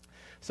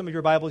 Some of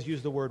your Bibles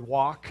use the word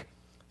walk.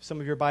 Some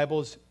of your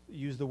Bibles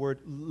use the word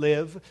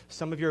live.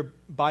 Some of your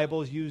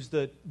Bibles use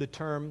the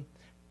term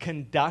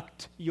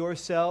conduct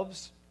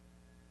yourselves.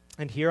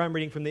 And here I'm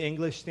reading from the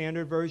English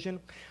Standard Version.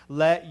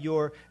 Let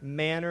your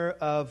manner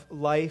of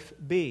life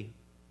be.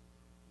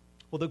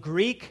 Well, the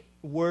Greek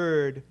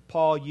word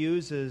Paul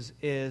uses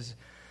is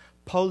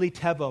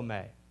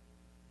politevomai,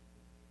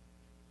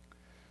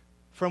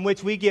 from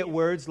which we get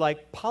words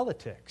like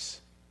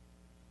politics.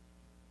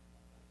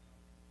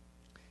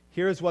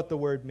 Here's what the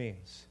word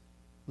means,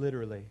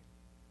 literally.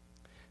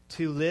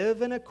 To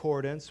live in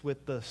accordance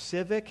with the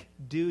civic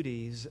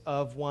duties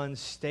of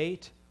one's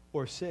state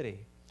or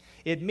city.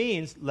 It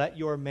means, let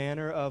your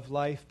manner of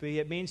life be.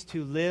 It means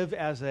to live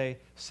as a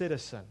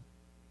citizen.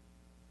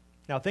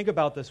 Now think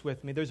about this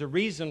with me. There's a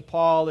reason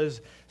Paul is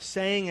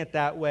saying it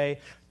that way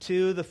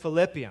to the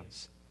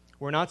Philippians.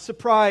 We're not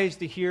surprised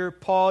to hear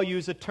Paul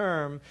use a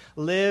term,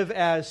 live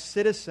as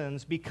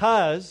citizens,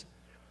 because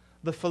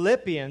the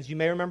Philippians, you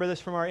may remember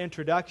this from our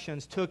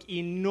introductions, took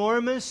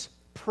enormous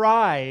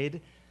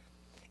pride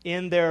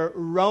in their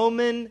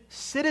Roman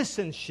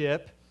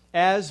citizenship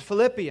as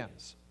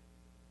Philippians.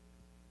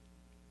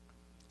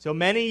 So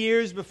many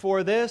years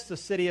before this, the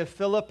city of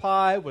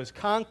Philippi was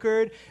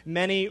conquered.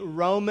 Many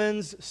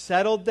Romans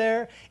settled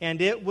there,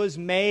 and it was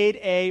made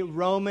a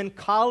Roman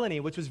colony,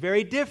 which was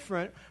very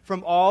different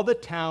from all the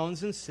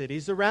towns and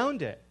cities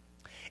around it.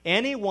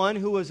 Anyone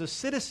who was a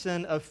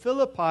citizen of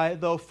Philippi,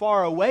 though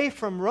far away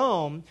from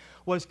Rome,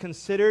 was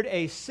considered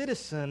a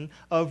citizen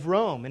of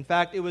Rome. In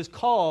fact, it was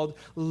called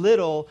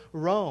Little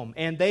Rome,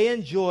 and they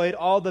enjoyed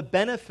all the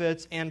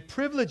benefits and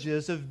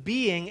privileges of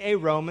being a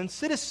Roman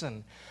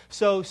citizen.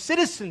 So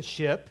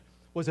citizenship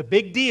was a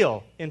big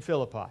deal in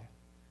Philippi.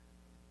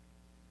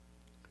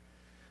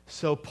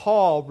 So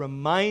Paul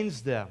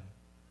reminds them,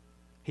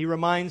 he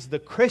reminds the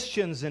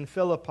Christians in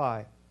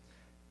Philippi,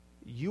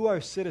 you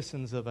are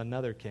citizens of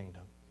another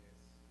kingdom.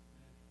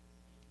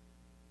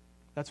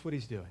 That's what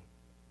he's doing.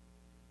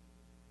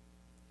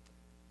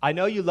 I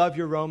know you love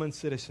your Roman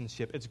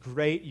citizenship. It's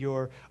great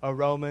you're a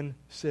Roman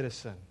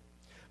citizen.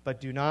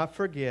 But do not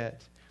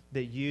forget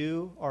that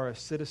you are a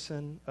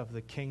citizen of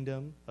the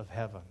kingdom of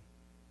heaven.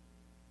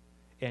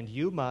 And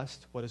you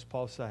must, what is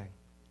Paul saying?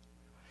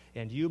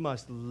 And you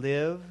must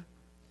live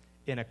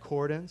in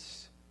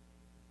accordance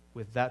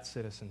with that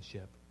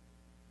citizenship.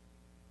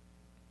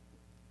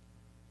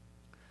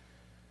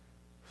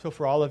 So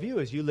for all of you,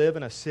 as you live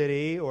in a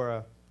city or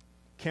a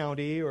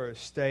county or a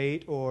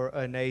state or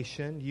a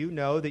nation, you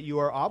know that you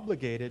are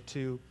obligated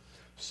to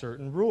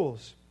certain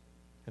rules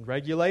and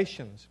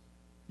regulations.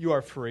 You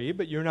are free,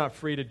 but you're not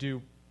free to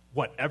do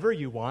whatever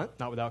you want,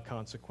 not without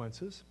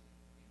consequences.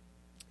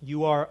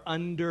 You are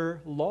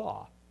under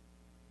law.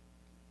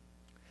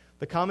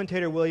 The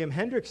commentator William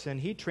Hendrickson,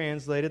 he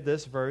translated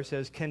this verse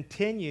as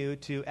continue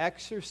to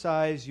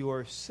exercise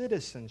your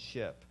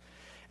citizenship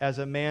as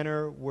a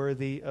manner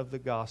worthy of the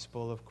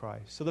gospel of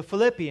Christ. So the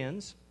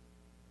Philippians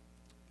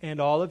and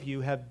all of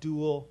you have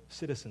dual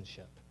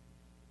citizenship.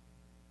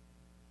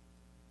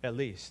 At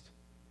least.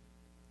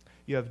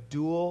 You have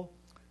dual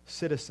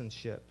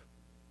citizenship.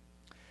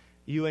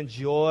 You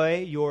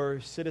enjoy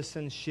your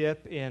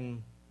citizenship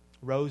in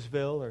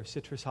Roseville or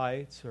Citrus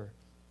Heights or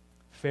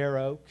Fair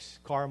Oaks,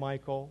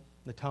 Carmichael,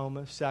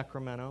 Natomas,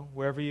 Sacramento,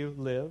 wherever you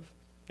live,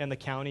 and the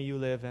county you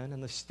live in,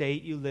 and the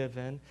state you live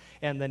in,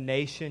 and the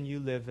nation you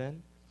live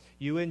in.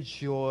 You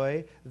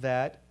enjoy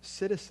that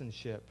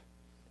citizenship.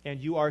 And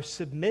you are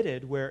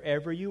submitted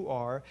wherever you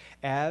are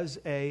as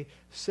a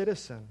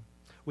citizen.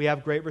 We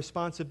have great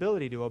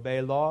responsibility to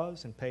obey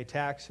laws and pay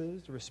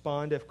taxes, to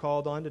respond if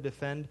called on, to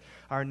defend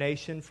our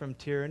nation from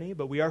tyranny.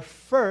 But we are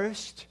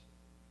first,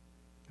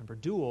 remember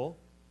dual,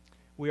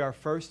 we are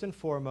first and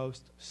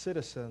foremost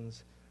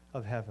citizens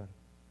of heaven.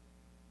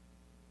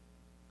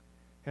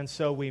 And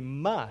so we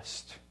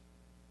must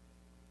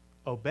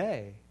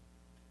obey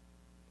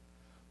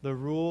the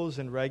rules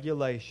and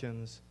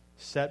regulations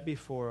set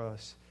before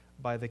us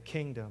by the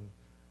kingdom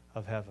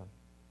of heaven.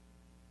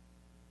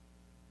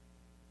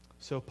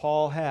 So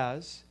Paul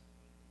has,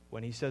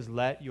 when he says,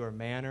 let your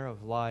manner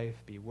of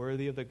life be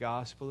worthy of the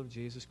gospel of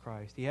Jesus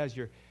Christ, he has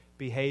your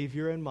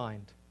behavior in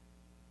mind,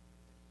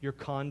 your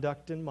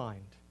conduct in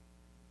mind.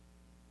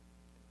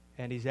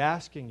 And he's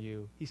asking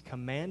you, he's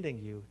commanding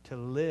you to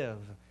live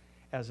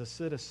as a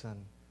citizen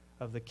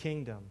of the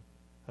kingdom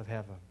of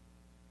heaven.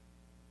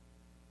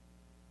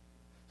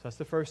 So that's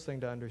the first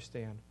thing to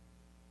understand.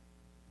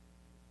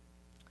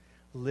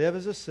 Live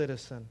as a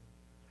citizen.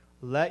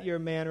 Let your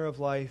manner of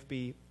life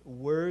be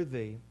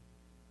worthy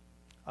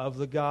of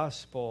the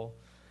gospel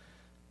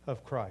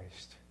of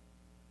Christ.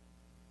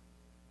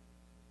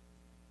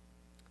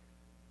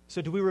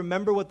 So do we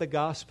remember what the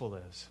gospel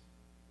is?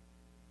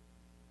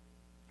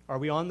 Are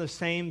we on the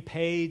same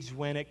page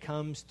when it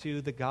comes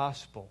to the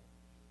gospel?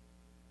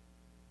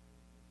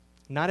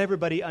 Not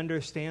everybody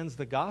understands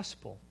the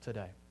gospel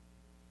today.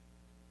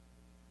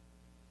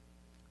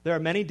 There are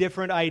many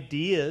different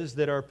ideas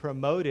that are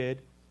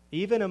promoted,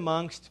 even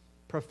amongst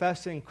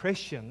professing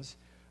Christians,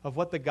 of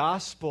what the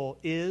gospel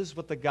is,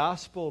 what the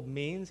gospel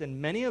means,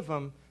 and many of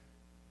them,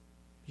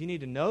 you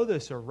need to know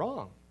this, are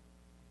wrong.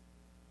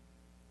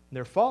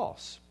 They're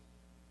false.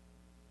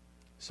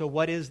 So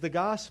what is the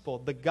gospel?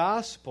 The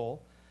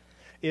gospel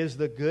is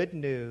the good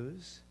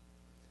news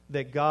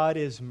that God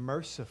is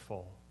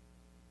merciful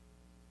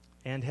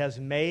and has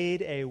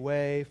made a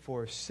way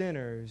for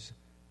sinners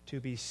to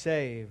be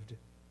saved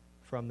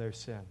from their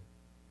sin.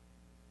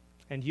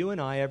 And you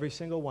and I, every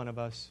single one of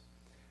us,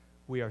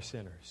 we are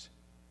sinners.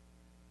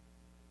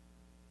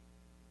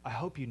 I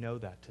hope you know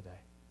that today.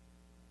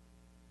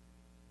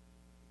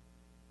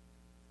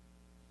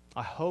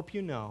 I hope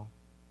you know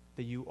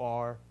that you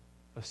are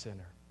a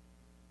sinner.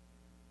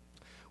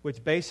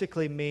 Which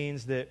basically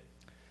means that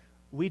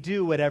we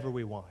do whatever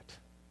we want.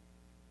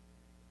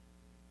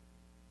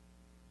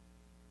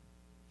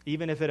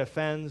 Even if it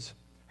offends,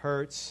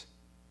 hurts,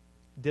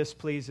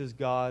 displeases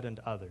God and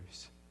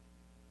others.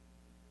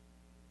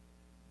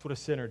 That's what a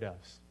sinner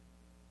does.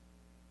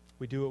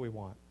 We do what we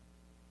want.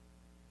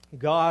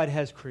 God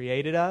has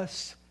created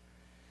us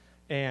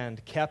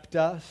and kept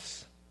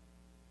us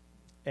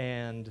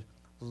and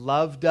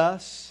loved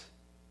us,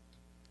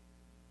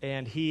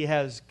 and He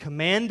has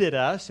commanded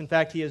us. In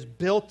fact, He has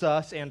built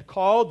us and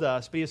called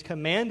us, but He has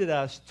commanded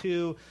us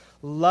to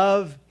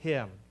love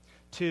Him,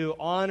 to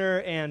honor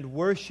and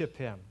worship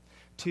Him,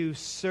 to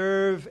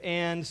serve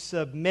and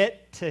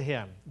submit to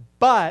Him.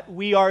 But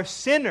we are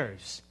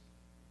sinners.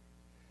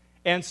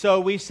 And so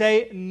we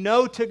say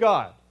no to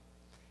God,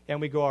 and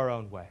we go our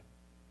own way.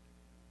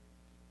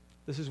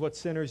 This is what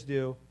sinners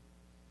do,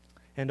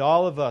 and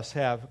all of us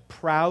have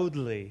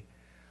proudly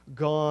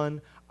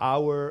gone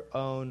our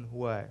own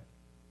way.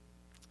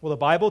 Well, the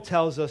Bible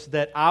tells us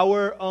that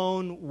our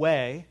own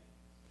way,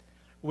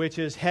 which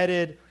is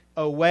headed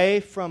away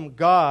from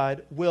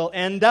God, will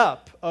end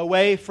up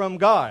away from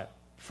God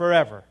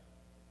forever.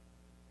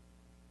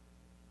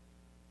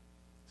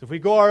 So if we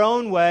go our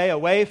own way,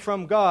 away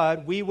from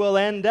God, we will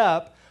end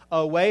up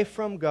away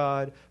from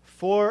God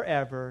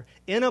forever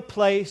in a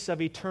place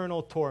of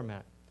eternal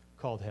torment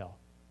called hell.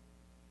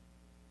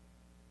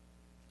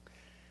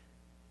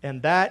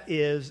 And that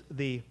is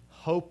the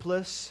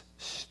hopeless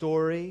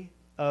story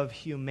of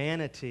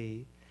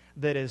humanity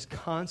that is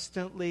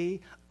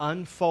constantly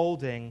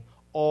unfolding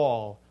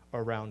all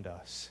around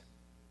us.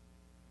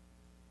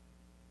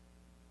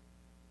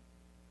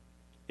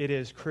 It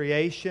is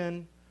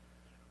creation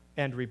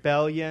and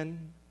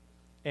rebellion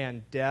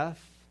and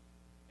death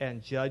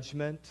and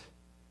judgment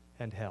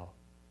and hell.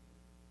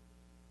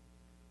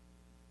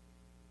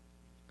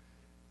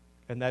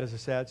 And that is a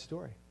sad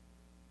story.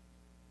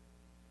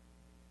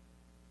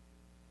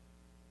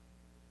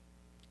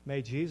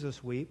 May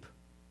Jesus weep.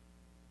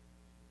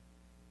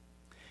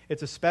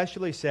 It's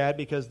especially sad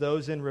because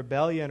those in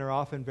rebellion are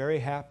often very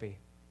happy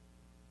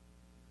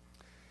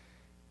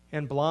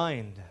and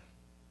blind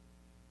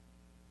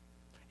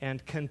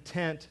and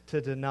content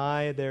to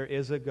deny there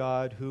is a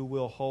God who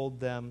will hold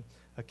them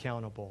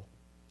accountable.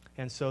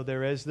 And so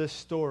there is this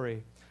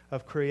story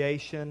of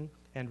creation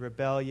and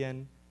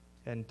rebellion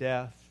and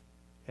death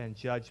and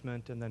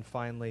judgment and then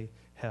finally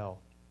hell.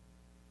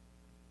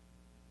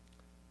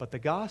 But the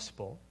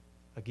gospel,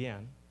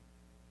 again,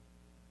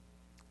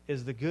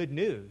 is the good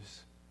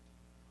news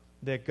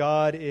that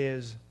God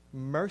is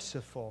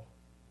merciful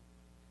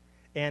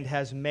and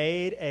has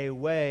made a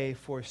way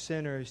for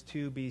sinners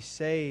to be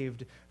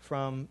saved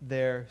from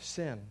their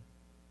sin.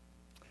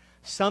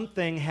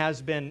 Something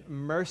has been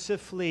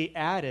mercifully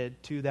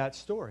added to that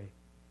story.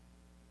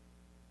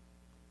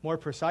 More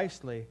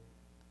precisely,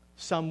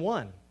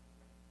 someone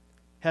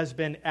has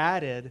been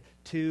added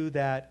to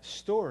that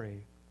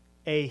story.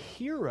 A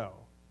hero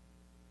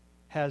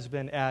has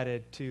been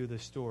added to the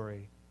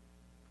story,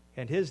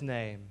 and his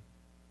name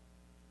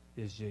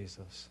is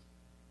Jesus.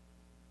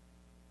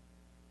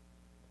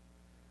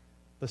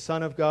 The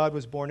Son of God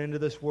was born into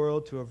this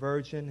world to a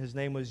virgin. His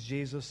name was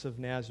Jesus of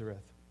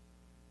Nazareth.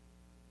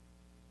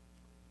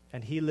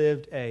 And He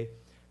lived a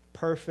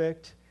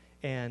perfect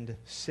and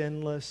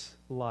sinless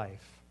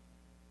life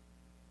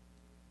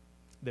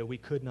that we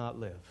could not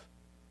live.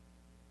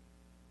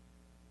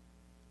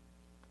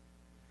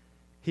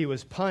 He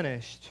was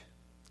punished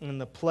in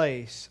the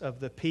place of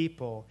the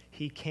people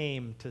He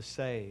came to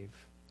save,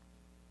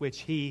 which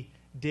He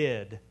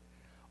did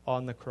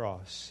on the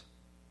cross.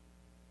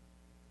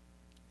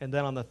 And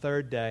then on the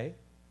third day,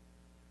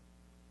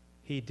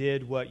 He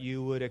did what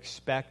you would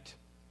expect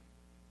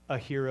a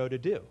hero to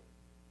do.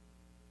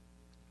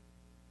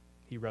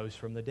 He rose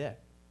from the dead.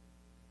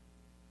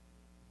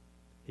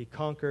 He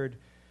conquered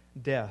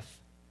death.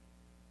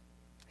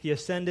 He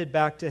ascended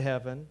back to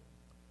heaven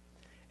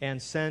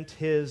and sent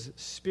His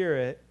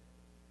Spirit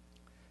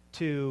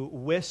to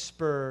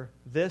whisper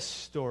this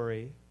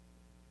story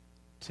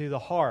to the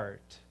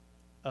heart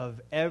of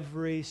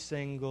every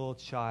single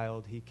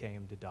child He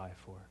came to die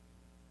for.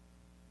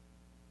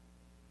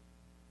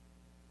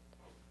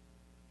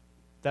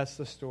 That's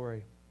the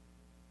story.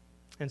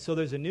 And so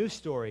there's a new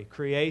story: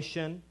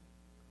 creation,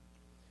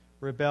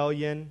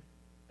 rebellion,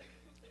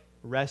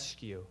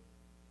 rescue,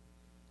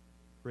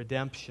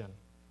 redemption,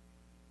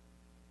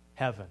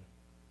 heaven.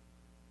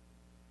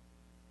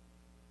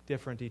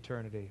 Different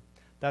eternity.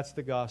 That's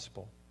the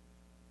gospel.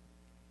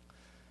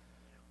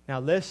 Now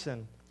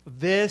listen,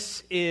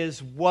 this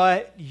is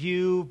what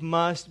you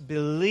must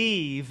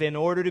believe in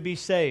order to be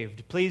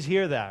saved. Please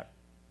hear that.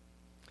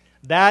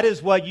 That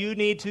is what you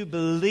need to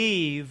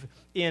believe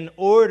in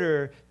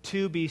order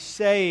to be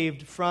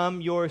saved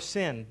from your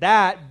sin.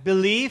 That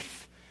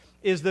belief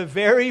is the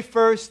very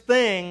first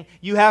thing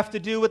you have to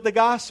do with the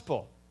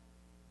gospel.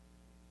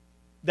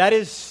 That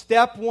is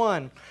step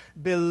one.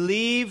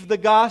 Believe the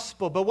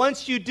gospel. But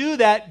once you do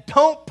that,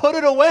 don't put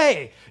it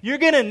away. You're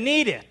going to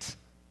need it.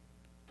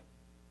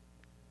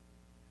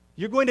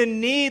 You're going to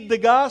need the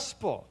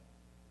gospel.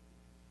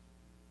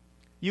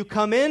 You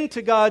come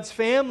into God's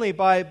family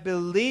by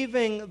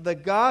believing the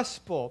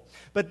gospel,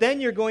 but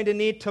then you're going to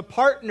need to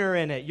partner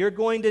in it. You're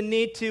going to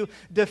need to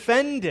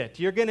defend it.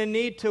 You're going to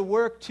need to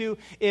work to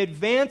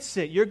advance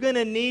it. You're going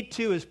to need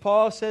to, as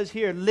Paul says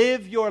here,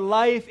 live your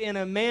life in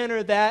a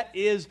manner that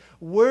is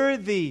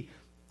worthy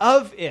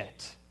of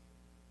it.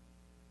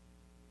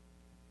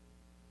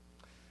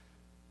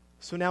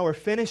 So now we're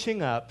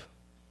finishing up,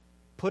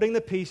 putting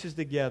the pieces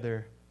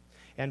together,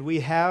 and we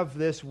have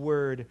this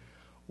word,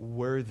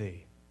 worthy.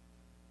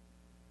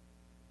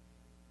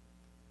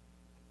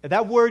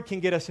 That word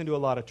can get us into a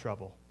lot of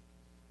trouble.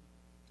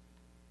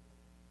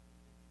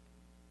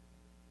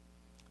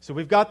 So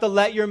we've got the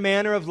let your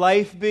manner of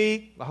life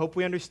be. I hope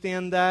we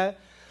understand that.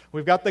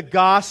 We've got the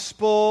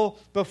gospel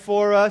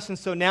before us. And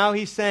so now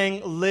he's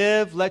saying,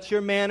 live, let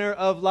your manner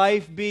of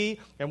life be.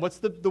 And what's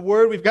the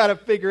word we've got to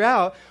figure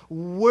out?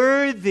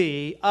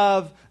 Worthy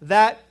of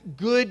that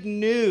good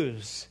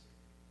news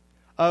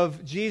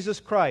of Jesus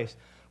Christ.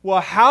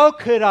 Well, how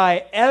could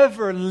I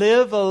ever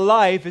live a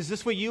life, is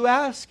this what you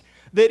ask,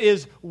 that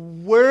is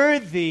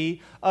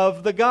worthy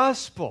of the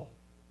gospel?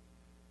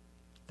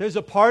 There's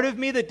a part of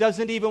me that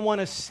doesn't even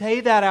want to say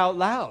that out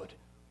loud.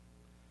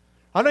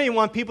 I don't even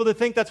want people to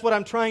think that's what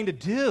I'm trying to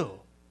do.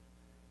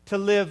 To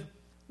live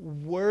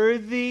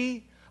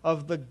worthy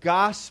of the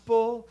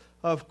gospel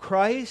of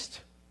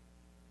Christ.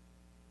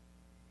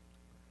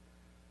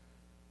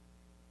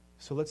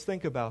 So let's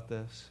think about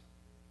this.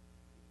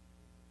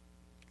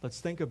 Let's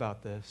think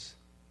about this.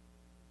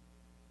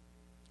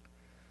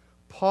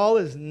 Paul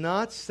is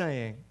not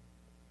saying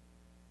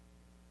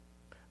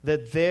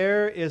that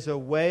there is a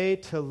way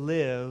to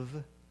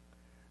live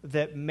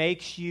that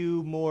makes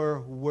you more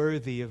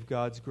worthy of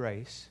God's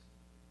grace.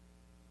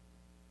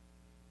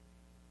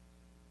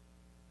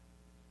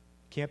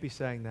 Can't be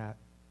saying that.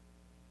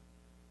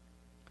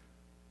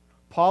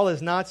 Paul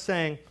is not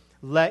saying,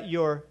 let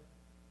your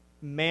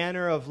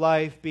manner of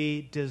life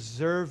be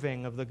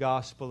deserving of the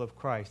gospel of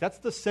Christ. That's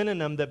the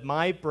synonym that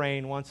my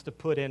brain wants to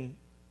put in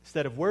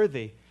instead of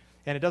worthy.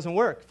 And it doesn't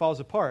work. It falls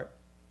apart.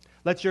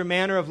 Let your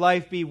manner of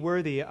life be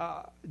worthy,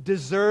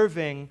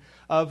 deserving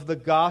of the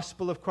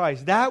gospel of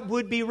Christ. That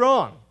would be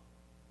wrong.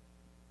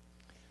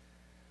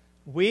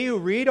 We who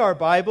read our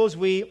Bibles,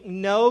 we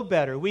know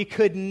better. We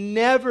could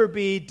never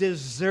be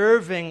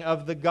deserving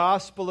of the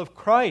gospel of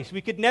Christ.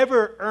 We could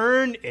never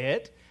earn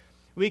it.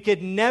 We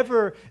could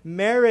never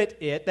merit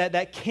it.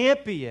 That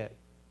can't be it.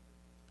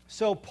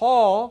 So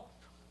Paul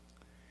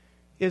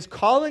is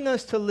calling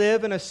us to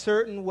live in a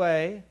certain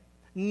way,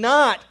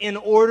 not in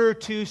order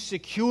to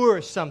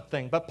secure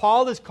something, but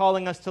Paul is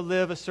calling us to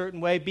live a certain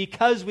way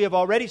because we have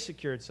already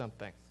secured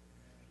something.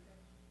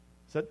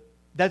 So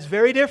that's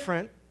very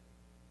different.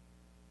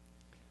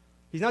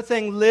 He's not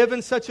saying live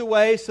in such a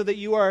way so that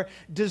you are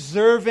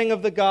deserving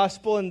of the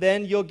gospel and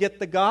then you'll get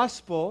the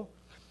gospel.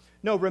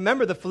 No,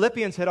 remember, the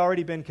Philippians had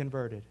already been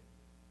converted.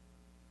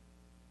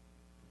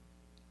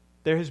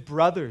 They're his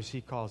brothers,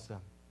 he calls them.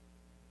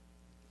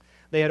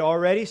 They had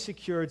already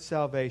secured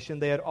salvation.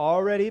 They had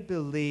already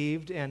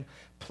believed and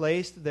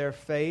placed their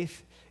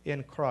faith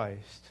in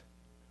Christ.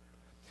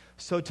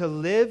 So to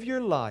live your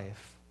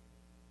life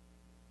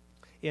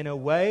in a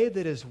way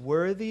that is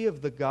worthy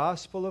of the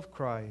gospel of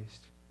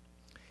Christ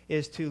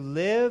is to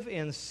live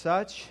in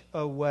such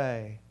a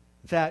way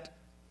that,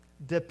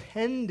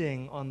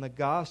 depending on the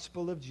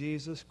gospel of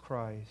Jesus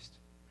Christ,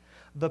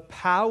 the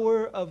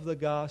power of the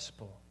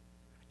gospel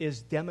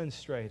is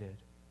demonstrated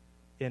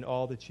in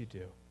all that you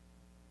do.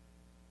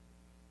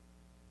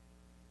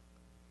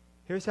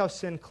 Here's how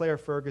Sinclair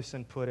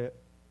Ferguson put it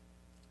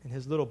in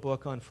his little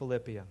book on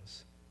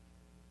Philippians.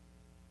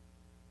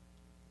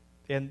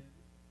 And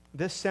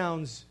this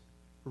sounds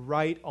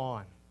right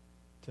on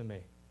to me.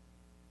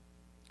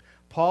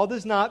 Paul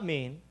does not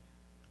mean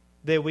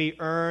that we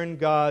earn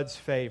God's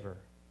favor,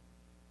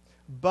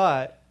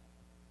 but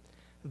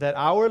that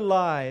our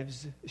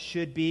lives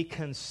should be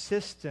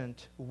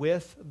consistent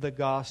with the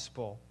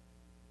gospel,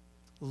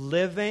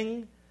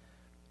 living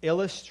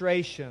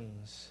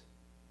illustrations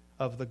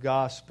of the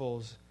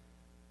gospel's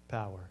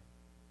power.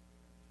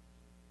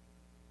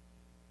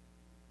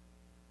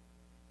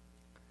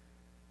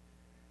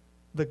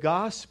 The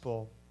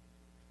gospel,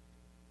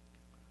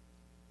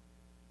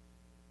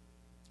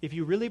 if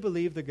you really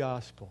believe the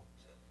gospel,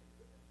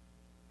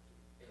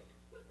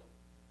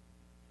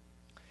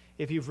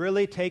 if you've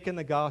really taken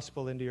the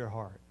gospel into your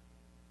heart,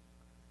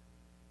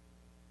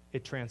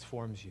 it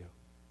transforms you.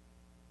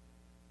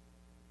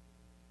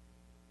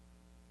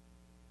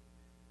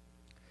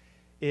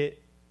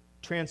 It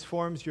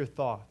transforms your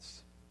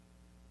thoughts.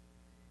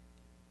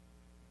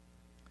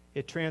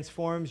 It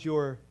transforms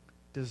your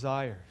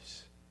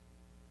desires,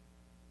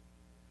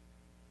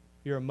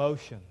 your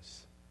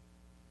emotions,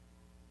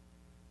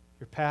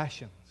 your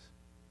passions,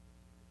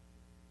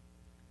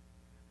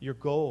 your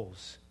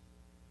goals,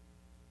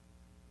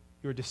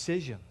 your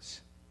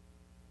decisions,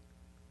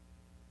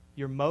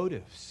 your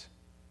motives,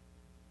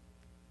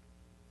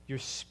 your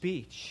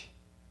speech,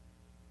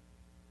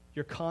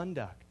 your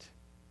conduct.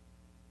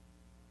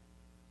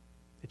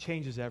 It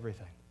changes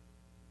everything.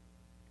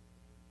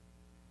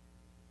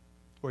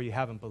 Or you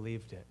haven't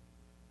believed it.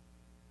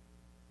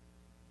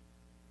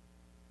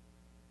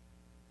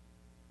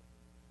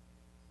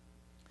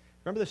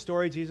 Remember the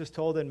story Jesus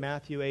told in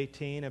Matthew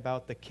 18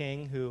 about the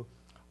king who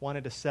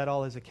wanted to set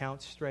all his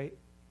accounts straight?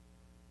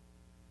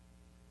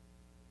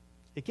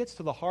 It gets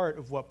to the heart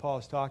of what Paul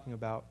is talking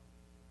about.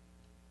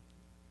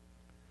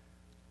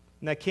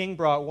 And that king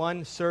brought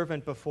one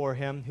servant before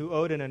him who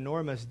owed an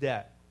enormous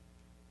debt.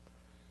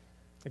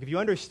 Like, if you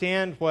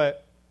understand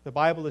what the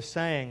Bible is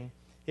saying,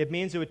 it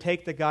means it would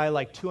take the guy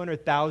like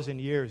 200,000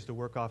 years to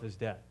work off his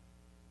debt.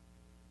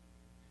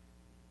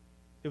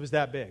 It was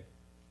that big.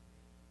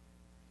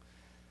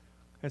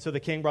 And so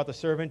the king brought the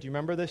servant. Do you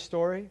remember this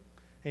story? And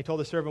he told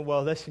the servant,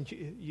 well, listen,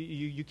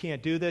 you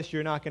can't do this.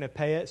 You're not going to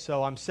pay it,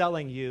 so I'm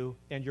selling you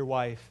and your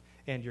wife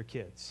and your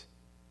kids.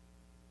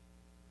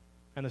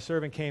 And the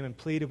servant came and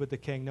pleaded with the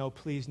king, no,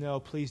 please,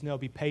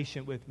 be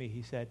patient with me,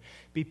 he said.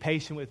 Be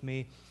patient with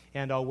me,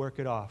 and I'll work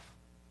it off.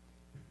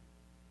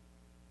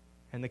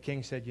 And the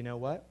king said, you know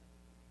what?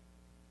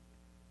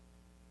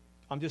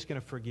 I'm just going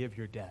to forgive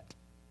your debt.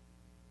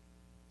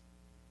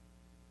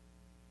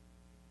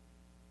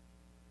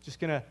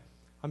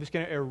 I'm just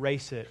going to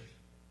erase it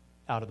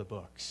out of the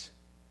books.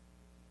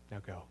 Now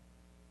go.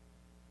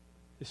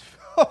 Just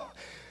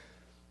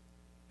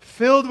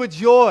filled with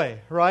joy,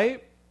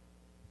 right?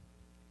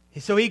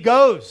 So he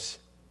goes.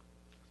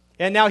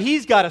 And now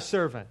he's got a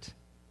servant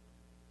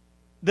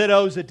that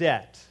owes a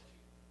debt.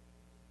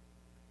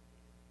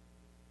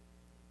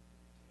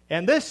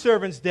 And this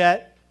servant's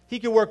debt, he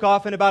could work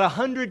off in about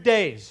 100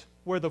 days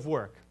worth of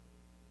work.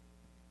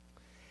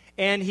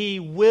 And he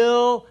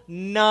will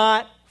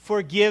not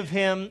forgive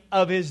him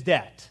of his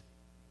debt.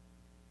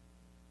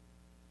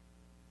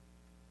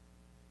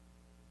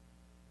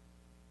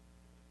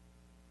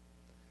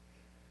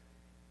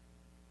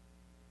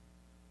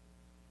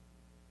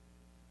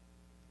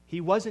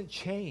 He wasn't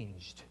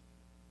changed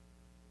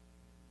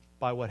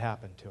by what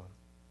happened to him.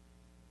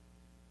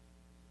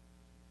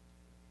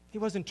 He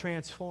wasn't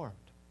transformed.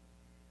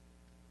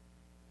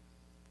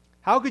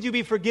 How could you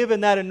be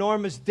forgiven that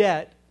enormous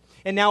debt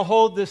and now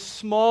hold this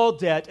small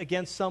debt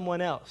against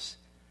someone else?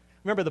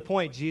 Remember the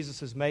point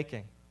Jesus is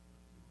making.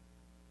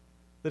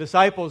 The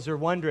disciples are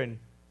wondering,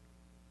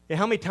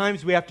 how many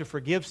times do we have to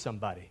forgive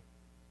somebody?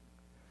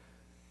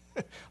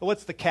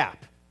 What's the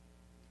cap?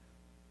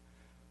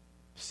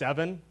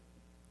 7?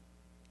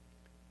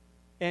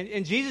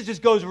 And Jesus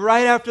just goes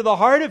right after the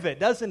heart of it,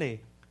 doesn't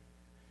he?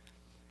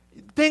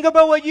 Think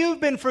about what you've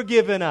been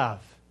forgiven of.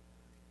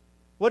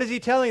 What is he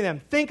telling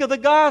them? Think of the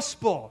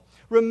gospel.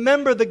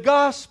 Remember the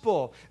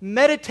gospel.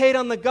 Meditate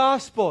on the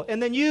gospel.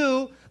 And then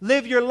you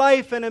live your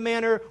life in a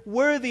manner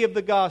worthy of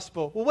the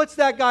gospel. Well, what's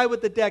that guy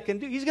with the debt can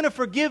do? He's going to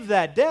forgive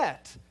that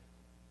debt.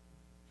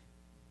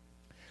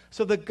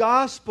 So the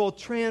gospel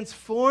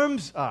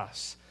transforms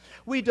us.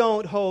 We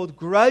don't hold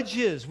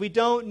grudges. We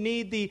don't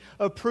need the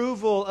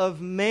approval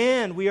of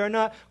man. We are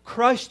not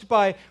crushed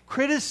by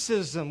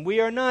criticism.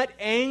 We are not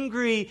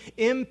angry,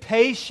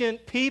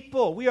 impatient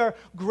people. We are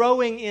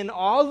growing in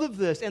all of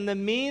this, and the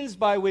means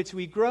by which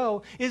we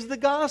grow is the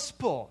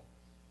gospel.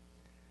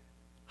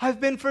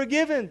 I've been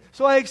forgiven,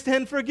 so I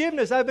extend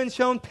forgiveness. I've been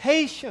shown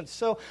patience,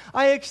 so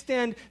I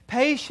extend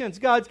patience.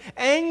 God's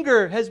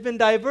anger has been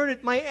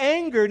diverted. My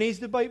anger needs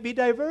to be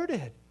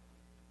diverted.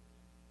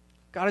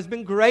 God has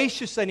been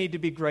gracious, I need to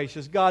be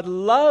gracious. God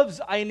loves,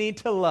 I need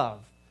to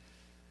love.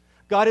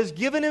 God has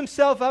given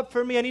himself up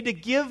for me, I need to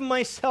give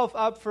myself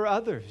up for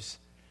others.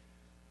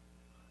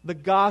 The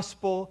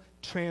gospel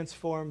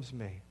transforms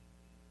me.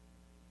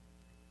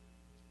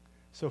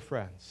 So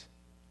friends,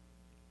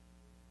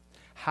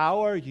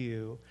 how are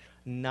you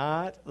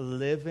not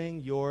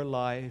living your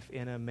life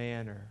in a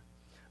manner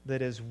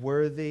that is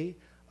worthy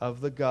of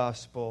the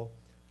gospel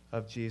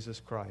of Jesus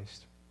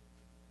Christ.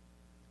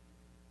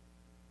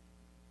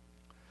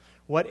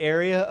 What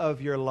area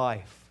of your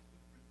life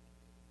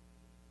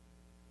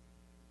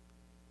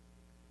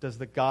does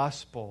the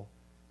gospel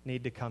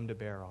need to come to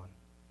bear on?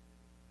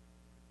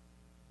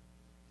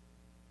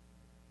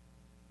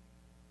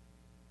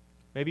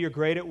 Maybe you're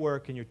great at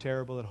work and you're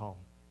terrible at home.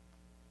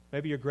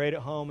 Maybe you're great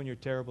at home and you're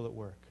terrible at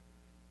work.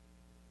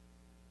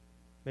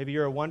 Maybe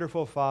you're a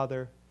wonderful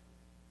father.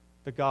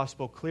 The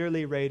gospel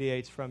clearly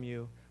radiates from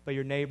you, but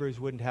your neighbors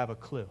wouldn't have a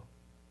clue.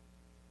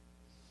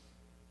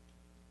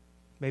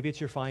 Maybe it's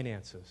your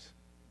finances.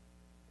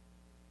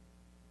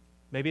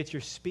 Maybe it's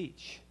your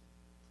speech.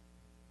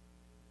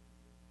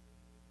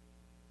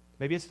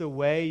 Maybe it's the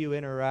way you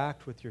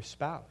interact with your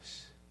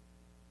spouse.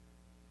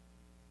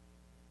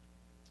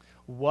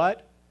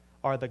 What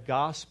are the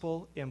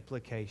gospel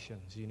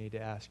implications you need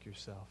to ask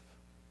yourself?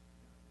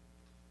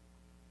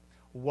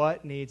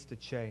 What needs to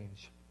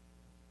change?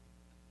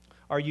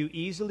 Are you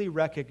easily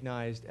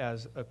recognized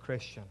as a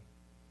Christian?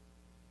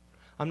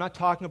 I'm not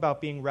talking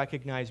about being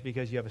recognized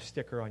because you have a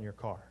sticker on your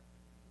car.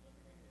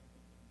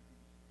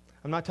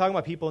 I'm not talking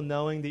about people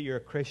knowing that you're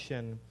a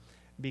Christian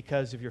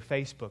because of your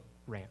Facebook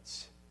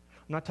rants.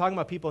 I'm not talking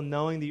about people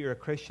knowing that you're a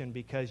Christian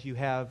because you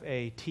have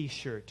a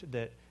t-shirt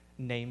that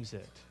names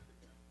it.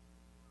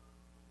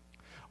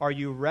 Are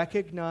you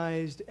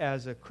recognized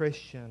as a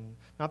Christian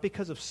not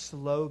because of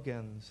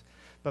slogans,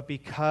 but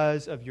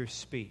because of your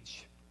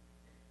speech,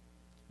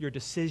 your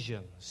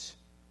decisions,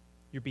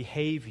 your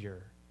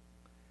behavior,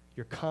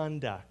 your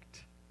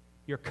conduct,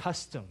 your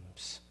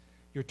customs,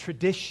 your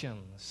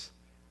traditions,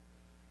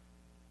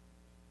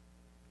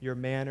 your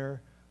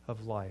manner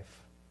of life?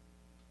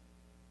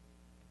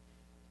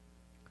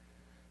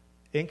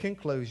 In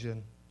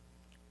conclusion,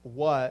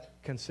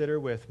 consider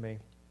with me,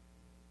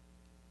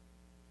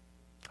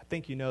 I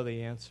think you know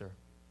the answer.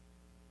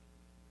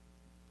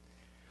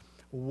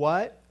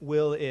 What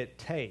will it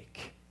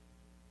take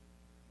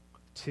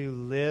to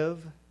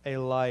live a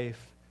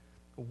life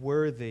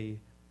worthy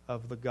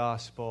of the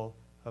gospel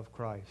of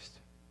Christ?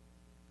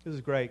 This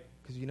is great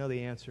because you know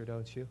the answer,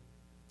 don't you?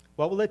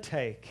 What will it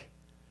take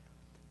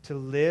to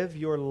live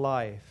your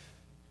life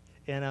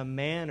in a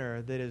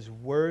manner that is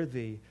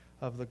worthy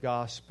of the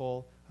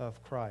gospel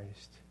of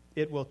Christ?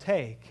 It will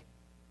take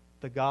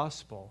the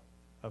gospel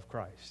of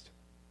Christ.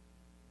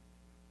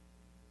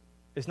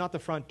 It's not the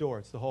front door,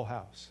 it's the whole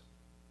house.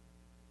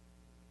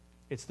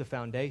 It's the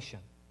foundation.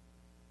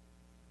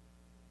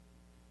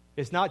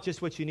 It's not just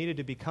what you needed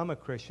to become a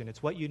Christian,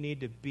 it's what you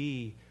need to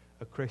be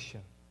a Christian.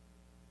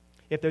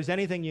 If there's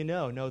anything you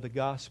know the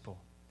gospel.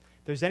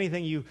 If there's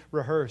anything you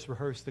rehearse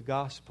the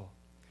gospel.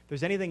 If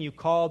there's anything you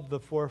call to the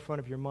forefront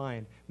of your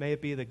mind, may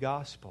it be the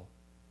gospel.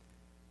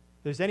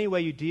 If there's any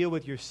way you deal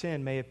with your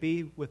sin, may it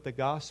be with the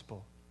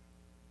gospel.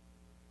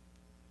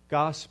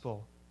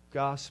 Gospel,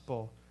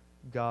 gospel,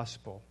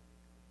 gospel.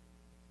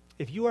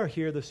 If you are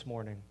here this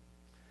morning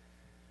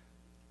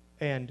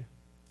and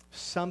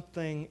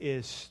something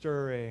is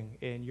stirring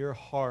in your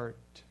heart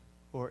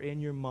or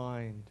in your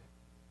mind,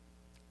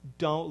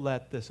 don't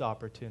let this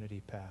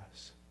opportunity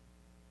pass.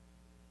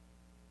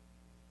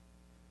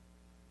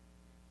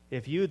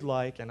 If you'd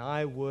like, and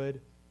I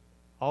would,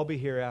 I'll be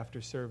here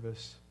after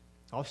service.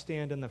 I'll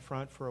stand in the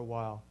front for a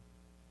while.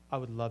 I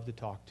would love to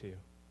talk to you.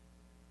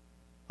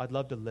 I'd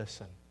love to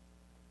listen.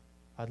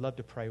 I'd love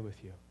to pray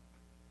with you.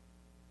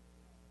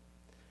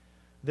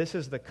 This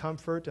is the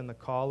comfort and the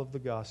call of the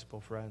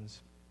gospel,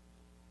 friends.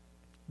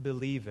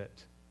 Believe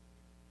it.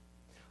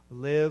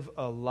 Live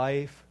a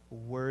life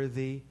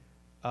worthy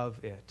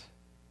of it.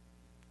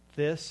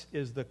 This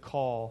is the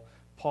call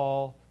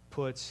Paul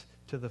puts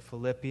to the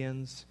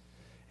Philippians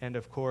and,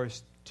 of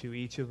course, to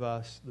each of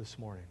us this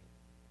morning.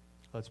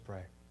 Let's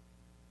pray.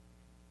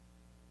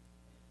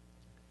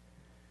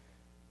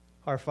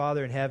 Our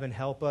Father in heaven,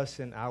 help us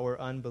in our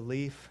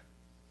unbelief.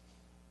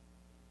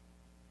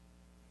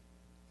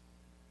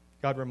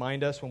 God,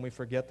 remind us when we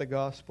forget the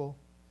gospel.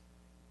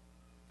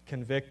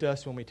 Convict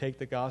us when we take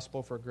the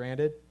gospel for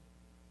granted.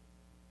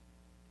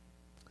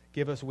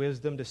 Give us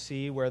wisdom to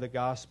see where the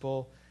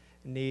gospel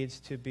needs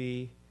to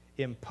be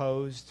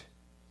imposed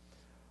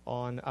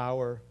on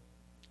our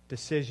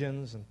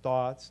decisions and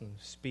thoughts and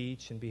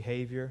speech and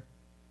behavior.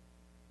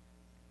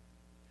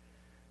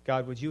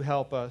 God, would you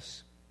help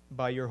us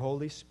by your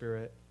Holy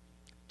Spirit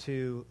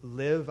to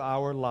live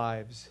our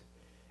lives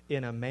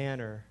in a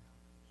manner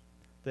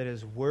that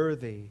is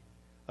worthy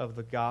of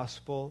the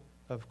gospel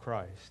of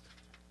Christ.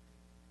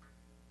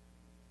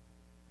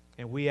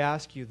 And we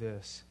ask you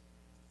this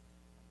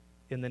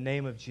in the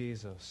name of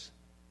Jesus.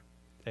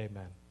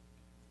 Amen.